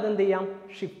അങ്ങോട്ട് അതെന്ത് ചെയ്യാം,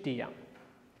 ഷിഫ്റ്റ് ചെയ്യാം.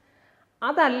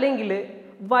 അതല്ലെങ്കിൽ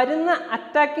വരുന്ന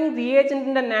അറ്റാക്കിംഗ്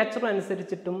റിയേജൻറ്റിൻ്റെ നാച്ചർ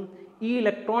അനുസരിച്ചിട്ടും ഈ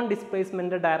ഇലക്ട്രോൺ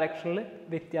ഡിസ്പ്ലേസ്മെൻ്റ് ഡയറക്ഷനിൽ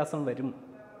വ്യത്യാസം വരും.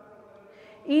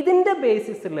 ഇതിൻ്റെ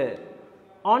ബേസിസിൽ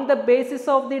on the basis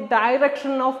of the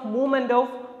direction of movement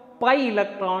of pi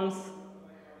electrons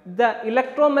the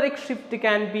electromeric shift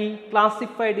can be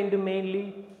classified into mainly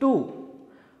 2,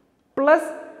 plus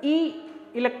E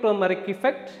electromeric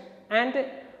effect and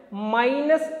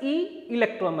minus E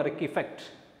electromeric effect.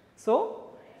 So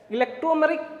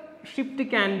electromeric shift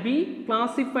can be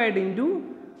classified into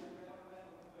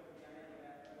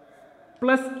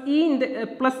plus E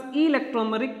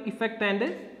electromeric effect and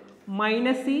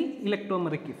minus E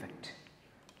electromeric effect.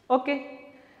 Okay,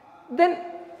 then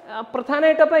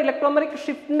പ്രധാനമായിട്ട് അപ്പോൾ electromeric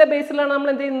ഷിഫ്റ്റിൻ്റെ ബേസിലാണ് നമ്മൾ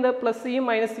എന്ത് ചെയ്യുന്നത്, plus ഇയും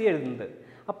minus E എഴുതുന്നത്.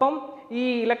 അപ്പം ഈ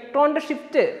ഇലക്ട്രോണിൻ്റെ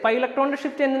shift, pi ഇലക്ട്രോണിൻ്റെ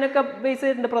shift എന്നതിനൊക്കെ base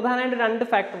ചെയ്തിട്ടുണ്ട് പ്രധാനമായിട്ട് 2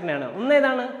 ഫാക്ടറിനെയാണ്. ഒന്ന്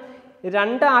ഏതാണ്,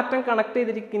 2 ആറ്റം കണക്ട്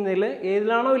ചെയ്തിരിക്കുന്നതിൽ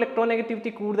ഏതിലാണോ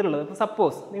ഇലക്ട്രോനെഗറ്റിവിറ്റി കൂടുതലുള്ളത്. ഇപ്പോൾ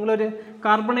സപ്പോസ് നിങ്ങളൊരു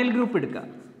കാർബണൈൽ ഗ്രൂപ്പ് എടുക്കുക,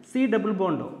 C ഡബിൾ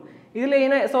ബോണ്ടോ, ഇതിൽ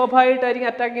ഇങ്ങനെ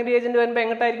സ്വാഭാവികമായിട്ടായിരിക്കും അറ്റാക്കിംഗ് റിയേജൻറ്റ് വരുമ്പോൾ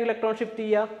എങ്ങോട്ടായിരിക്കും ഇലക്ട്രോൺ ഷിഫ്റ്റ്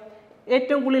ചെയ്യുക,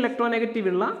 ഏറ്റവും കൂടുതൽ ഇലക്ട്രോനെഗറ്റീവ്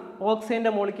ഉള്ള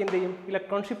ഓക്സിജൻ്റെ മോളിക്ക് എന്ത് ചെയ്യും,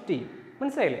 ഇലക്ട്രോൺ ഷിഫ്റ്റ് ചെയ്യും.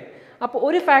 മനസ്സിലായില്ലേ? അപ്പോൾ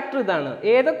ഒരു ഫാക്ടർ ഇതാണ്,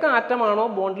 ഏതൊക്കെ ആറ്റമാണോ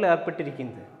ബോണ്ടിൽ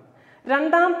ഏർപ്പെട്ടിരിക്കുന്നത്.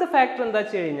 രണ്ടാമത്തെ ഫാക്ടർ എന്താ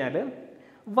വെച്ച് കഴിഞ്ഞാൽ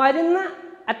വരുന്ന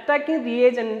അറ്റാക്കിംഗ്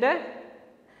റിയേജൻ്റെ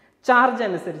ചാർജ്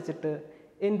അനുസരിച്ചിട്ട്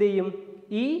എന്ത് ചെയ്യും,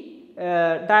 ഈ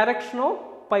ഡയറക്ഷനോ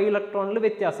പൈ ഇലക്ട്രോണിൽ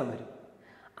വ്യത്യാസം വരും.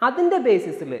 അതിൻ്റെ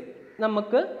ബേസിസിൽ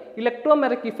നമുക്ക്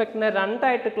ഇലക്ട്രോമെറിക് ഇഫക്റ്റിനെ 2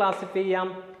 ആയിട്ട് ക്ലാസിഫൈ ചെയ്യാം,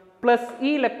 പ്ലസ്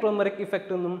ഇ ഇലക്ട്രോമെറിക്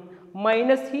ഇഫക്റ്റ് എന്നും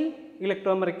മൈനസ് ഇ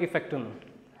ഇലക്ട്രോമെറിക് ഇഫക്റ്റ് എന്നും.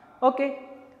 ഓക്കെ,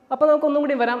 അപ്പോൾ നമുക്കൊന്നും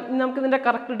കൂടി വരാം. നമുക്കിതിൻ്റെ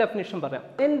കറക്റ്റ് ഡെഫിനിഷൻ പറയാം.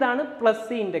 എന്താണ് പ്ലസ്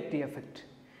ഇ ഇൻഡക്റ്റീവ് എഫക്റ്റ്?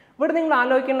 ഇവിടെ നിങ്ങൾ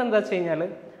ആലോചിക്കേണ്ടത് എന്താ വെച്ച് കഴിഞ്ഞാൽ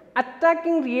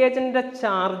അറ്റാക്കിംഗ് റിയേജൻ്റെ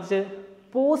ചാർജ്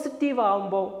പോസിറ്റീവ്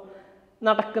ആകുമ്പോൾ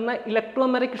നടക്കുന്ന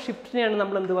ഇലക്ട്രോമെറിക് ഷിഫ്റ്റിനെയാണ്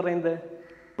നമ്മൾ എന്ത് പറയുന്നത്,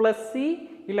 പ്ലസ് ഇ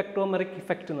ഇലക്ട്രോമെറിക്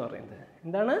ഇഫക്റ്റ് എന്ന് പറയുന്നത്.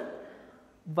 എന്താണ്,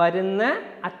 വരുന്ന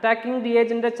അറ്റാക്കിംഗ്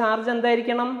റിയേജൻ്റെ ചാർജ്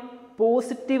എന്തായിരിക്കണം,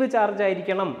 പോസിറ്റീവ് ചാർജ്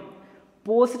ആയിരിക്കണം.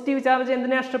 പോസിറ്റീവ് ചാർജ്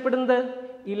എന്തിനാണ് ഇഷ്ടപ്പെടുന്നത്,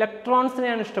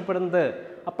 ഇലക്ട്രോൺസിനെയാണ് ഇഷ്ടപ്പെടുന്നത്.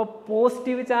 അപ്പോൾ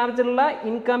പോസിറ്റീവ് ചാർജുള്ള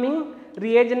ഇൻകമിങ്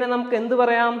റിയേജനെ നമുക്ക് എന്ത്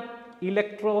പറയാം,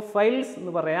 ഇലക്ട്രോഫൈൽസ്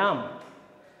എന്ന് പറയാം.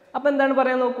 അപ്പോൾ എന്താണ്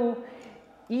പറയാൻ നോക്കൂ,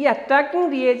 ഈ അറ്റാക്കിംഗ്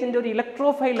റിയേജൻ്റ് ഒരു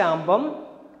ഇലക്ട്രോഫൈൽ ആകുമ്പം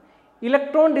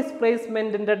ഇലക്ട്രോൺ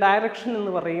ഡിസ്പ്ലേസ്മെൻറ്റിൻ്റെ ഡയറക്ഷൻ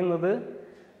എന്ന് പറയുന്നത്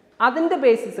അതിൻ്റെ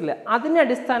ബേസിസിൽ അതിനെ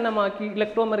അടിസ്ഥാനമാക്കി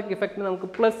ഇലക്ട്രോമെറിക് ഇഫക്റ്റ് നമുക്ക്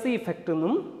പ്ലസ് ഇ ഇഫക്റ്റ്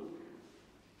എന്നും,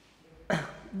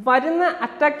 വരുന്ന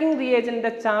അറ്റാക്കിംഗ്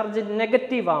റിയേജൻ്റെ ചാർജ്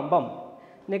നെഗറ്റീവ് ആകുമ്പം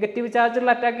നെഗറ്റീവ് ചാർജുള്ള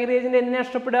അറ്റാക്കിംഗ് റിയേജൻ്റ് എന്തിനാണ്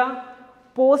ഇഷ്ടപ്പെടുക,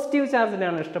 പോസിറ്റീവ്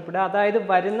ചാർജിനാണ് ഇഷ്ടപ്പെടുക. അതായത്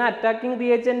വരുന്ന അറ്റാക്കിംഗ്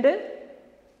റിയേജൻ്റ്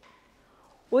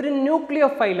ഒരു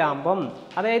ന്യൂക്ലിയോഫൈൽ ആകുമ്പം,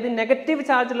 അതായത് നെഗറ്റീവ്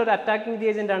ചാർജുള്ള ഒരു അറ്റാക്കിംഗ്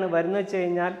റിയേജൻ്റ് ആണ് വരുന്നത് വെച്ച്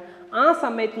കഴിഞ്ഞാൽ ആ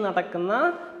സമയത്ത് നടക്കുന്ന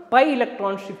പൈ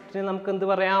ഇലക്ട്രോൺ ഷിഫ്റ്റിന് നമുക്ക് എന്ത്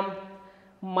പറയാം,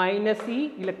 മൈനസ് ഇ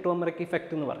ഇലക്ട്രോമെറിക്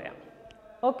ഇഫക്റ്റ് എന്ന് പറയാം.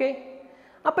 ഓക്കെ,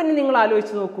 അപ്പം ഇനി നിങ്ങൾ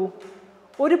ആലോചിച്ച് നോക്കൂ,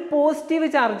 ഒരു പോസിറ്റീവ്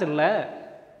ചാർജുള്ള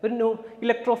ഒരു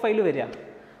ഇലക്ട്രോഫൈൽ വരിക.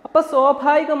 അപ്പോൾ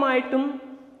സ്വാഭാവികമായിട്ടും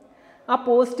ആ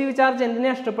പോസിറ്റീവ് ചാർജ്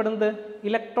എന്തിനാണ് ഇഷ്ടപ്പെടുന്നത്,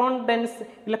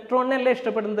 ഇലക്ട്രോണിനല്ലേ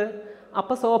ഇഷ്ടപ്പെടുന്നത്.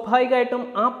 അപ്പോൾ സ്വാഭാവികമായിട്ടും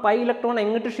ആ പൈ ഇലക്ട്രോൺ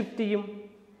എങ്ങോട്ട് ഷിഫ്റ്റ് ചെയ്യും,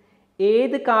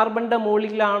 ഏത് കാർബണിൻ്റെ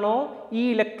മുകളിലാണോ ഈ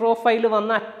ഇലക്ട്രോഫൈൽ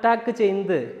വന്ന് അറ്റാക്ക്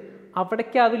ചെയ്യുന്നത്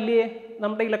അവിടേക്കാവില്ലേ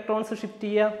നമ്മുടെ ഇലക്ട്രോൺസ് ഷിഫ്റ്റ്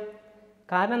ചെയ്യുക.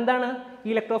 കാരണം എന്താണ്, ഈ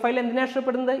ഇലക്ട്രോഫൈൽ എന്തിനാണ്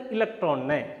ഇഷ്ടപ്പെടുന്നത്,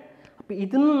 ഇലക്ട്രോണിനെ. അപ്പോൾ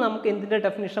ഇതിന്ന് നമുക്ക് എന്തിൻ്റെ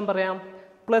ഡെഫിനിഷൻ പറയാം,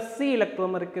 പ്ലസ് ഇ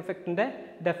ഇലക്ട്രോമെറിക് ഇഫക്റ്റിൻ്റെ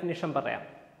ഡെഫിനിഷൻ പറയാം.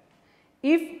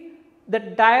 If the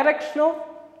direction of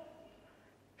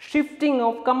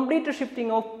complete shifting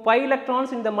of pi electrons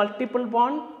in the multiple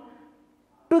bond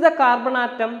to the carbon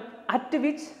atom at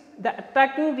which the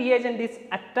attacking reagent is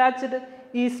attached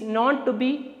is known to be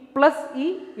plus E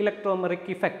electromeric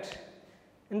effect.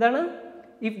 എന്താണ്,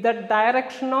 if the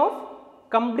direction of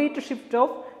complete shift of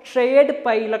shared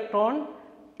pi electron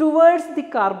towards the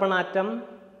carbon atom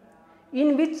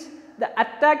in which the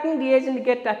attacking reagent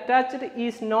get attached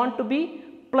is known to be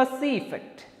plus E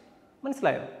effect.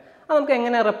 മനസ്സിലായോ? അത് നമുക്ക്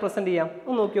എങ്ങനെ represent ചെയ്യാം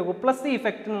ഒന്ന് നോക്കി നോക്കൂ. Plus E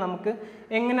ഇഫക്റ്റിന് നമുക്ക്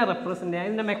എങ്ങനെ റെപ്രസെൻറ്റ് ചെയ്യാം,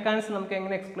 ഇതിൻ്റെ മെക്കാനിസം നമുക്ക്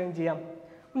എങ്ങനെ എക്സ്പ്ലെയിൻ ചെയ്യാം.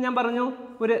 ഞാൻ പറഞ്ഞു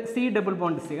ഒരു C ഡബിൾ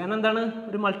ബോണ്ട് C, കാരണം എന്താണ്,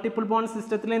 ഒരു മൾട്ടിപ്പിൾ ബോണ്ട്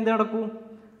സിസ്റ്റത്തിൽ എന്ത് നടക്കൂ,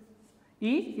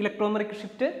 ഈ ഇലക്ട്രോമെറിക്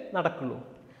ഷിഫ്റ്റ് നടക്കുള്ളൂ.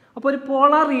 അപ്പോൾ ഒരു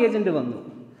പോളാർ റിയേജൻറ്റ് വന്നു,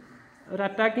 ഒരു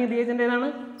അറ്റാക്കിംഗ് റിയേജൻറ്റ് ഏതാണ്,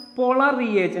 polar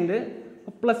reagent.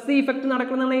 Plus C effect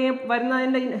നടക്കണമെന്നുണ്ടെങ്കിൽ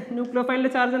വരുന്നതിൻ്റെ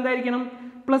ന്യൂക്ലിയോഫൈലിൻ്റെ ചാർജ് എന്തായിരിക്കണം?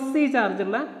 പ്ലസ് സി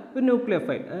ചാർജുള്ള ഒരു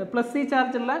ന്യൂക്ലിയോഫൈൽ, പ്ലസ് സി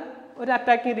ചാർജുള്ള ഒരു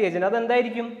attacking reagent.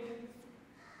 അതെന്തായിരിക്കും?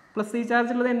 Plus C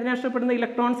charge ഉള്ളത് എന്തിനാണ് ഇഷ്ടപ്പെടുന്നത്?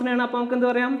 ഇലക്ട്രോൺസിനെയാണ്. അപ്പോൾ നമുക്ക് എന്ത്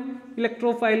പറയാം?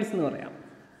 ഇലക്ട്രോഫൈൽസ് എന്ന് പറയാം.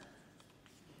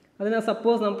 അതിന്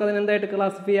സപ്പോസ് നമുക്ക് അതിനെന്തായിട്ട്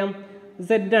ക്ലാസിഫൈ ചെയ്യാം?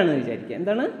 സെഡ് ആണെന്ന് വിചാരിക്കുക.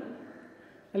 എന്താണ്?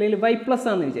 അല്ലെങ്കിൽ വൈ പ്ലസ്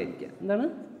ആണെന്ന് വിചാരിക്കുക. എന്താണ്?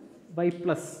 Y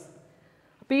plus.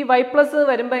 അപ്പോൾ ഈ വൈ പ്ലസ്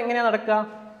വരുമ്പോൾ എങ്ങനെയാണ് നടക്കുക?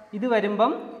 ഇത്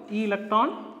വരുമ്പം ഈ ഇലക്ട്രോൺ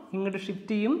ഇങ്ങോട്ട്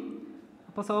ഷിഫ്റ്റ് ചെയ്യും.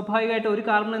 അപ്പോൾ സ്വാഭാവികമായിട്ട് ഒരു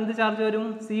കാർബൺ എന്ത് ചാർജ് വരും?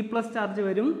 സി പ്ലസ് ചാർജ്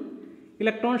വരും.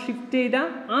 ഇലക്ട്രോൺ ഷിഫ്റ്റ് ചെയ്താൽ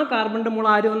ആ കാർബണിൻ്റെ മുകളിൽ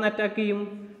ആര് വന്ന് അറ്റാക്ക് ചെയ്യും?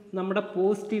 നമ്മുടെ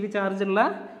പോസിറ്റീവ് ചാർജുള്ള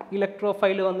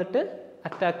ഇലക്ട്രോഫൈൽ വന്നിട്ട്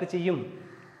അറ്റാക്ക് ചെയ്യും.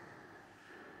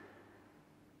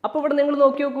 അപ്പോൾ ഇവിടെ നിങ്ങൾ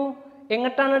നോക്കി നോക്കൂ,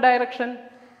 എങ്ങോട്ടാണ് ഡയറക്ഷൻ?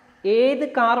 ഏത്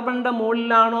കാർബണിൻ്റെ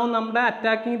മുകളിലാണോ നമ്മുടെ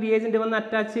അറ്റാക്കിംഗ് റിയേജൻറ്റ് വന്ന്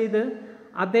അറ്റാച്ച് ചെയ്ത്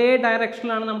അതേ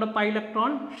ഡയറക്ഷനിലാണ് നമ്മുടെ പൈ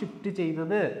ഇലക്ട്രോൺ ഷിഫ്റ്റ്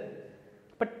ചെയ്തത്.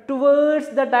 അപ്പോൾ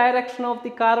towards the direction of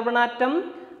the carbon atom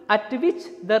at which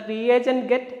the reagent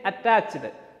get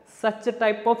attached. Such a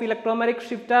type of electromeric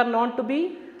shift are known to be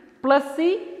plus C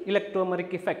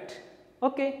electromeric effect.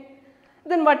 Okay.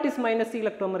 Then what is minus C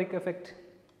electromeric effect?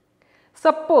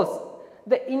 Suppose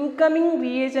the incoming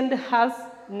reagent has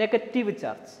negative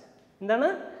charge. എന്താണ്?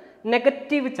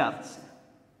 Negative charge.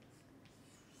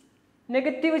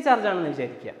 Negative charge ആണെന്ന്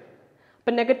വിചാരിക്കുക.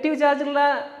 അപ്പം negative ചാർജുള്ള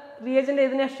reagent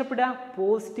ഏതിനെ ഇഷ്ടപ്പെടുക?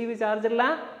 Positive ചാർജുള്ള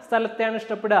സ്ഥലത്തെയാണ്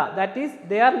ഇഷ്ടപ്പെടുക. That is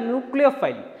they are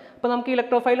nucleophile. അപ്പോൾ നമുക്ക്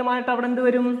ഇലക്ട്രോഫൈലുമായിട്ട് അവിടെ എന്ത്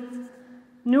വരും?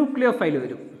 ന്യൂക്ലിയോഫൈൽ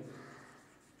വരും.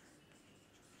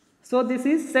 So this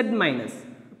is said minus.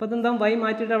 അപ്പോൾ അതെന്താ? വൈ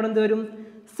മാറ്റിയിട്ട് അവിടെ എന്ത് വരും?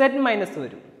 സെഡ് മൈനസ്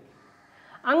വരും.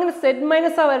 അങ്ങനെ സെഡ്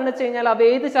മൈനസ് ആ വരണം വെച്ച് കഴിഞ്ഞാൽ അവ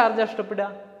ഏത് ചാർജാണ് ഇഷ്ടപ്പെടുക?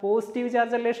 പോസിറ്റീവ്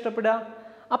ചാർജല്ലേ ഇഷ്ടപ്പെടുക.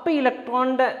 അപ്പോൾ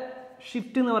ഇലക്ട്രോണിൻ്റെ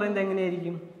ഷിഫ്റ്റ് എന്ന് പറയുന്നത്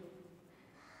എങ്ങനെയായിരിക്കും?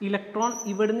 ഇലക്ട്രോൺ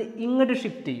ഇവിടുന്ന് ഇങ്ങോട്ട്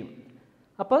ഷിഫ്റ്റ് ചെയ്യും.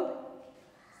 അപ്പം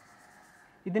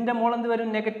ഇതിൻ്റെ മുകളിൽ എന്ത് വരും?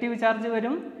 നെഗറ്റീവ് ചാർജ്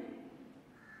വരും.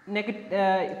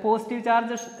 പോസിറ്റീവ്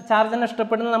ചാർജിനെ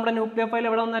ഇഷ്ടപ്പെടുന്ന നമ്മുടെ ന്യൂക്ലിയോഫൈൽ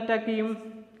എവിടെ വന്ന് അറ്റാക്ക് ചെയ്യും?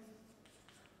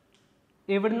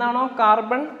 എവിടുന്നാണോ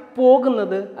കാർബൺ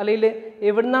പോകുന്നത്, അല്ലെങ്കിൽ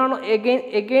എവിടുന്നാണോ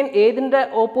എഗെയിൻ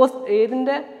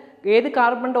ഏത്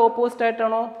കാർബണിൻ്റെ ഓപ്പോസിറ്റ്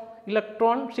ആയിട്ടാണോ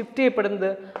ഇലക്ട്രോൺ ഷിഫ്റ്റ് ചെയ്യപ്പെടുന്നത്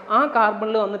ആ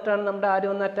കാർബണിൽ വന്നിട്ടാണ് നമ്മുടെ ആര്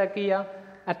വന്ന് അറ്റാക്ക് ചെയ്യുക?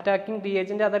 അറ്റാക്കിംഗ്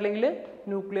റിയേജൻറ്റ് അതല്ലെങ്കിൽ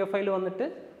ന്യൂക്ലിയോഫൈൽ വന്നിട്ട്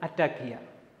അറ്റാക്ക് ചെയ്യുക.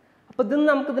 അപ്പോൾ ഇതിന്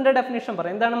നമുക്ക് ഇതിൻ്റെ ഡെഫിനേഷൻ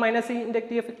പറയാം. എന്താണ് മൈനസ്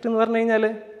ഇൻഡക്റ്റീവ് എഫക്റ്റ് എന്ന് പറഞ്ഞു കഴിഞ്ഞാൽ?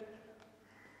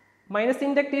 Minus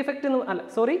inductive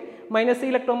effect minus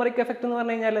electromeric effect എന്ന്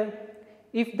പറഞ്ഞു കഴിഞ്ഞാൽ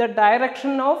if the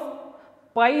direction of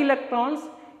pi electrons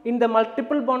in the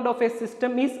multiple bond of A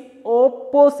system is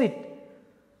opposite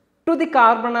to the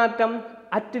carbon atom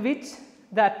at which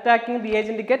the attacking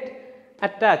reagent get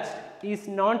attached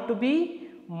is known to B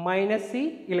minus C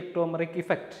electromeric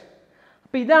effect.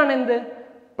 അപ്പോൾ ഇതാണ് എന്ത്?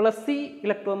 Plus C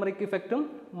electromeric ഇഫക്റ്റും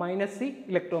minus C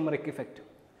electromeric ഇഫക്റ്റും.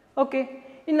 Okay,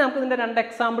 ഇനി നമുക്ക് ഇതിൻ്റെ രണ്ട്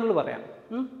എക്സാമ്പിളുകൾ പറയാം.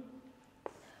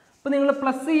 അപ്പോൾ നിങ്ങൾ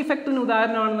പ്ലസ് സി ഇഫക്റ്റിന്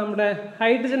ഉദാഹരണമാണ് നമ്മുടെ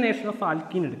ഹൈഡ്രജനേഷൻ ഓഫ്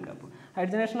ആൽക്കീൻ എടുക്കുക. അപ്പോൾ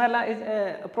ഹൈഡ്രജനേഷൻ അല്ല,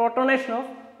 പ്രോട്ടോണേഷൻ ഓഫ്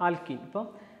ആൽക്കീൻ. ഇപ്പോൾ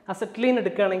അസറ്റ്ലീൻ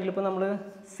എടുക്കുകയാണെങ്കിൽ ഇപ്പോൾ നമ്മൾ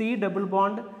സി ഡബിൾ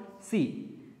ബോണ്ട് സി,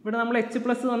 ഇവിടെ നമ്മൾ എച്ച്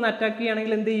പ്ലസ് വന്ന് അറ്റാക്ക്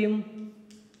ചെയ്യുകയാണെങ്കിൽ എന്ത് ചെയ്യും?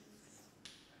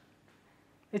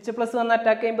 എച്ച് പ്ലസ് വന്ന്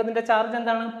അറ്റാക്ക് ചെയ്യുമ്പോൾ ഇതിൻ്റെ ചാർജ്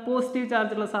എന്താണ്? പോസിറ്റീവ്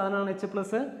ചാർജുള്ള സാധനമാണ് എച്ച്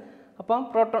പ്ലസ്. അപ്പം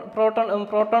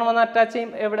പ്രോട്ടോൺ വന്ന് അറ്റാച്ച്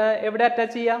ചെയ്യും. എവിടെ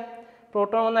അറ്റാച്ച് ചെയ്യുക?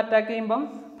 പ്രോട്ടോൺ വന്ന് അറ്റാക്ക് ചെയ്യുമ്പം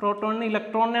പ്രോട്ടോണിന്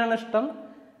ഇലക്ട്രോണിനെയാണ് ഇഷ്ടം.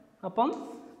 അപ്പം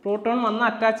പ്രോട്ടോൺ വന്ന്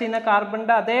അറ്റാച്ച് ചെയ്യുന്ന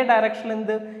കാർബണിൻ്റെ അതേ ഡയറക്ഷനിൽ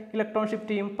എന്ത് ഇലക്ട്രോൺ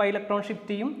ഷിഫ്റ്റ് ചെയ്യും? പൈ ഇലക്ട്രോൺ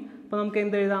ഷിഫ്റ്റ് ചെയ്യും. അപ്പോൾ നമുക്ക്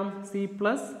എന്ത് എഴുതാം? സി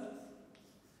പ്ലസ്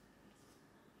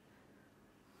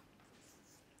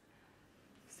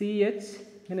സി എച്ച്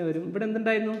ഇങ്ങനെ വരും. ഇവിടെ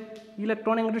എന്തുണ്ടായിരുന്നു?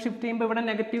 ഇലക്ട്രോൺ ഇങ്ങോട്ട് ഷിഫ്റ്റ് ചെയ്യുമ്പോൾ ഇവിടെ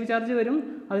നെഗറ്റീവ് ചാർജ് വരും.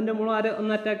 അതിൻ്റെ മുകളിൽ ആര്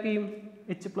ഒന്ന് അറ്റാക്ക് ചെയ്യും?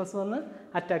 എച്ച് പ്ലസ് വന്ന്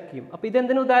അറ്റാക്ക് ചെയ്യും. അപ്പോൾ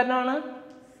ഇതെന്തിന് ഉദാഹരണമാണ്?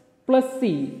 Plus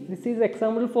C. This is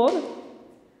example for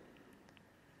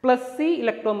plus C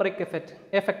electromeric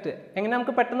effect. എങ്ങനെ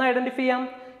നമുക്ക് പെട്ടെന്ന് ഐഡൻറ്റിഫൈ ചെയ്യാം?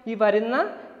 ഈ വരുന്ന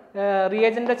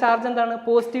റിയേജൻ്റെ ചാർജ് എന്താണ്?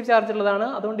 പോസിറ്റീവ് ചാർജ് ഉള്ളതാണ്.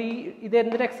 അതുകൊണ്ട് ഇത്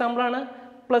എന്തിൻ്റെ എക്സാമ്പിളാണ്?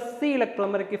 പ്ലസ് സി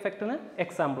ഇലക്ട്രോമെറിക് ഇഫക്റ്റിന്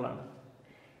എക്സാമ്പിളാണ്.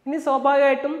 ഇനി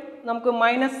സ്വാഭാവികമായിട്ടും നമുക്ക്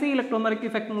മൈനസ് സി ഇലക്ട്രോമെറിക്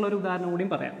ഇഫക്റ്റ് എന്നുള്ളൊരു ഉദാഹരണം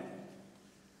കൂടിയും പറയാം.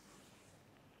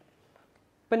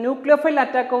 ഇപ്പം nucleophile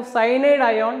attack of cyanide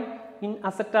ion in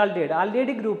acetaldehyde.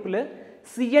 Aldehyde ഗ്രൂപ്പിൽ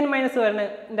CN മൈനസ്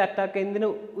വരുന്നതിൻ്റെ അറ്റാക്ക് എന്തിന്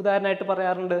ഉദാഹരണമായിട്ട്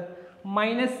പറയാറുണ്ട്?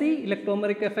 Minus C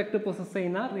electromeric effect process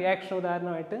ചെയ്യുന്ന റിയാക്ഷൻ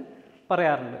ഉദാഹരണമായിട്ട്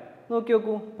പറയാറുണ്ട്. നോക്കി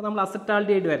നോക്കൂ. അപ്പോൾ നമ്മൾ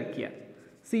അസറ്റാൽഡിഹൈഡ് വരയ്ക്കുക.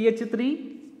 CH3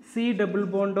 C ഡബിൾ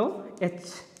ബോണ്ടോ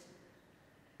എച്ച്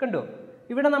കണ്ടോ?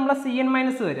 ഇവിടെ നമ്മളെ CN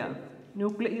മൈനസ് വരിക.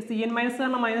 CN മൈനസ്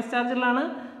പറഞ്ഞാൽ മൈനസ് ചാർജിലാണ്.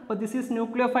 അപ്പോൾ ദിസ് ഈസ്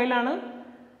ന്യൂക്ലിയോഫൈലാണ്.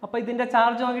 അപ്പോൾ ഇതിൻ്റെ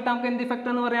ചാർജ് നോക്കിയിട്ട് നമുക്ക് എന്ത് ഇഫക്റ്റ്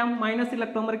എന്ന് പറയാം? മൈനസ്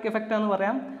ഇലക്ട്രോമെറിക് എഫക്റ്റ് എന്ന്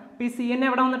പറയാം. അപ്പോൾ ഈ CN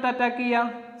എവിടെ വന്നിട്ട് അറ്റാക്ക്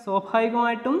ചെയ്യുക?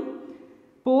 സ്വാഭാവികമായിട്ടും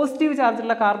പോസിറ്റീവ്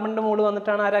ചാർജുള്ള കാർബണിൻ്റെ മോള്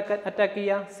വന്നിട്ടാണ് ആരെ അറ്റാക്ക്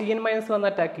ചെയ്യുക? CN- വന്ന്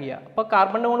അറ്റാക്ക് ചെയ്യുക. അപ്പോൾ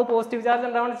കാർബണിൻ്റെ മോള് പോസിറ്റീവ് ചാർജ്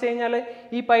ഉണ്ടാവുകയെന്ന് വെച്ച് കഴിഞ്ഞാൽ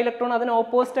ഈ പൈ ഇലക്ട്രോൺ അതിന്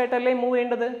ഓപ്പോസിറ്റ് ആയിട്ടല്ലേ മൂവ്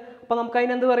ചെയ്യേണ്ടത്. അപ്പോൾ നമുക്ക്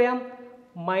അതിനെന്ത് പറയാം?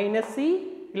 -e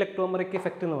ഇലക്ട്രോമെറിക്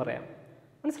ഇഫക്റ്റ് എന്ന് പറയാം.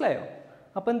 മനസ്സിലായോ?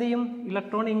 അപ്പോൾ എന്ത് ചെയ്യും?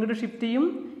 ഇലക്ട്രോൺ ഇങ്ങോട്ട് ഷിഫ്റ്റ് ചെയ്യും.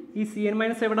 ഈ CN-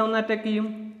 എവിടെ വന്ന് അറ്റാക്ക് ചെയ്യും?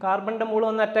 കാർബണിൻ്റെ മോള്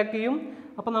വന്ന് അറ്റാക്ക് ചെയ്യും.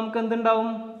 അപ്പോൾ നമുക്ക്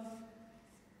എന്തുണ്ടാവും?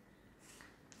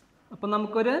 അപ്പോൾ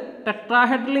നമുക്കൊരു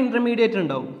ടെട്രാഹെഡ്രൽ ഇൻ്റർമീഡിയറ്റ്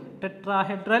ഉണ്ടാവും.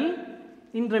 Tetrahedral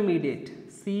intermediate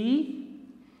CHO-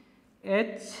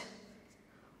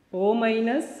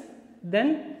 then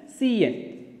CN.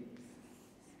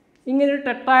 ഇങ്ങനൊരു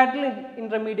ടെട്രാഹെഡ്രൽ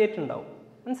ഇൻ്റർമീഡിയറ്റ് ഉണ്ടാവും.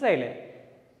 മനസ്സിലായില്ലേ?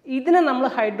 ഇതിനെ നമ്മൾ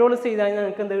ഹൈഡ്രോളിസ് ചെയ്ത് കഴിഞ്ഞാൽ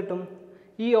നിങ്ങൾക്ക് എന്ത് കിട്ടും?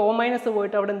 ഈ O-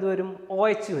 പോയിട്ട് അവിടെ എന്ത് വരും?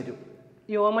 OH വരും.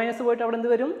 ഈ O- പോയിട്ട് അവിടെ എന്ത്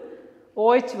വരും?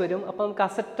 OH വരും. അപ്പോൾ നമുക്ക്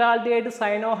അസറ്റാൽഡിഹൈഡ്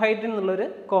സയനോഹൈഡ്രിൻ എന്നുള്ളൊരു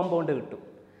കോമ്പൗണ്ട് കിട്ടും.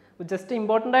 ജസ്റ്റ്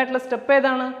ഇമ്പോർട്ടൻ്റ് ആയിട്ടുള്ള സ്റ്റെപ്പ്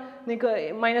ഏതാണ്? നിങ്ങൾക്ക്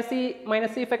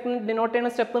 -e ഇഫക്റ്റിന് ഡിനോട്ട്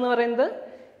ചെയ്യുന്ന സ്റ്റെപ്പ് എന്ന് പറയുന്നത്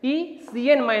ഈ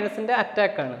CN-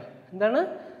 അറ്റാക്കാണ്. എന്താണ്?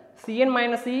 CN-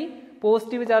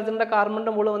 പോസിറ്റീവ് ചാർജിൻ്റെ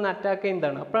കാർബണിൻ്റെ മോള് വന്ന് അറ്റാക്ക്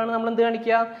ചെയ്യുന്നതാണ്. അപ്പോഴാണ് നമ്മൾ എന്ത്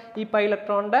കാണിക്കുക? ഈ പൈ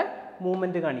ഇലക്ട്രോണിൻ്റെ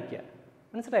മൂവ്മെൻറ്റ് കാണിക്കുക.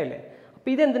 മനസ്സിലായില്ലേ? അപ്പോൾ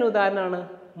ഇതെന്തിന് ഉദാഹരണമാണ്?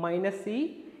 -e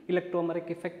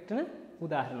ഇലക്ട്രോമെറിക് ഇഫക്റ്റിന്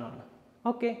ഉദാഹരണമാണ്.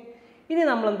 ഓക്കെ, ഇനി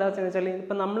നമ്മൾ എന്താ വെച്ചാൽ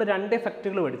ഇപ്പം നമ്മൾ 2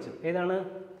 എഫക്റ്റുകൾ പഠിച്ചു. ഏതാണ്?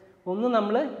 ഒന്ന്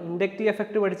നമ്മൾ ഇൻഡക്റ്റീവ്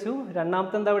എഫക്റ്റ് പഠിച്ചു.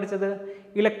 രണ്ടാമത്തെ എന്താ പഠിച്ചത്?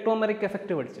 ഇലക്ട്രോമെറിക്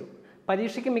എഫക്റ്റ് പഠിച്ചു.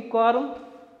 പരീക്ഷയ്ക്ക് മിക്കവാറും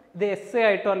ഇത് essay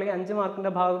ആയിട്ടോ അല്ലെങ്കിൽ 5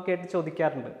 മാർക്കിൻ്റെ ഭാഗമൊക്കെ ആയിട്ട്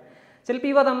ചോദിക്കാറുണ്ട്. ചിലപ്പോൾ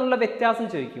ഇവ തമ്മിലുള്ള വ്യത്യാസം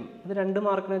ചോദിക്കും. അത് 2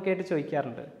 മാർക്കിനൊക്കെ ആയിട്ട്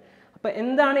ചോദിക്കാറുണ്ട്. അപ്പോൾ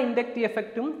എന്താണ് ഇൻഡക്റ്റീവ്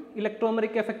എഫക്റ്റും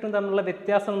ഇലക്ട്രോമെറിക് എഫക്റ്റും തമ്മിലുള്ള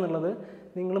വ്യത്യാസം എന്നുള്ളത്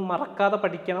നിങ്ങൾ മറക്കാതെ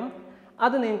പഠിക്കണം.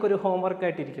 അത് നിങ്ങൾക്കൊരു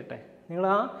ഹോംവർക്കായിട്ടിരിക്കട്ടെ. നിങ്ങൾ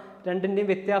ആ രണ്ടിൻ്റെയും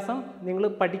വ്യത്യാസം നിങ്ങൾ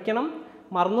പഠിക്കണം.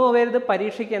 മറന്നു പോകരുത്.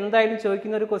 പരീക്ഷയ്ക്ക് എന്തായാലും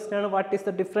ചോദിക്കുന്ന ഒരു ക്വസ്റ്റ്യനാണ് what is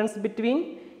the difference between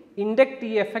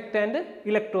inductive effect and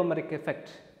electromeric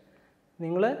effect.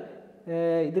 നിങ്ങൾ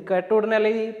ഇത് കേട്ട ഉടനെ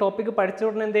അല്ലെങ്കിൽ ഈ ടോപ്പിക്ക് പഠിച്ച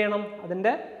ഉടനെ എന്ത് ചെയ്യണം?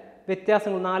 അതിൻ്റെ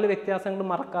വ്യത്യാസങ്ങൾ 4 വ്യത്യാസങ്ങൾ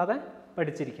മറക്കാതെ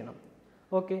പഠിച്ചിരിക്കണം.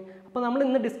 ഓക്കെ, അപ്പോൾ നമ്മൾ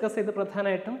ഇന്ന് ഡിസ്കസ് ചെയ്ത്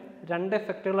പ്രധാനമായിട്ടും 2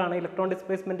 എഫക്റ്റുകളാണ്. ഇലക്ട്രോൺ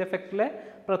ഡിസ്പ്ലേസ്മെൻറ്റ് എഫക്റ്റിലെ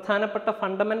പ്രധാനപ്പെട്ട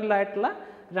ഫണ്ടമെൻ്റൽ ആയിട്ടുള്ള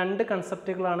 2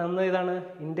 കൺസെപ്റ്റുകളാണ്. ഒന്ന് ഇതാണ്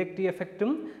ഇൻഡക്റ്റീവ്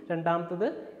എഫക്റ്റും രണ്ടാമത്തത്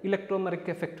ഇലക്ട്രോമെറിക്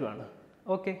എഫക്റ്റുമാണ്.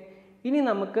 ഓക്കെ, ഇനി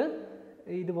നമുക്ക്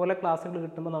ഇതുപോലെ ക്ലാസ്സുകൾ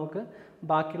കിട്ടുമ്പോൾ നമുക്ക്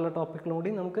ബാക്കിയുള്ള ടോപ്പിക്കുകളും കൂടി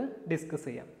നമുക്ക് ഡിസ്കസ്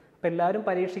ചെയ്യാം. അപ്പോൾ എല്ലാവരും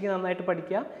പരീക്ഷയ്ക്ക് നന്നായിട്ട്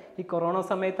പഠിക്കുക. ഈ കൊറോണ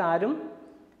സമയത്ത് ആരും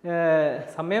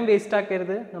സമയം വേസ്റ്റ്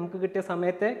ആക്കരുത്. നമുക്ക് കിട്ടിയ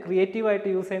സമയത്തെ ക്രിയേറ്റീവായിട്ട്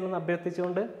യൂസ് ചെയ്യണമെന്ന്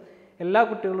അഭ്യർത്ഥിച്ചുകൊണ്ട് എല്ലാ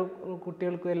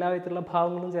കുട്ടികൾക്കും എല്ലാ വിധത്തിലുള്ള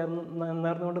ഭാവങ്ങളും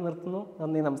നേർന്നുകൊണ്ട് നിർത്തുന്നു.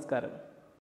 നന്ദി, നമസ്കാരം.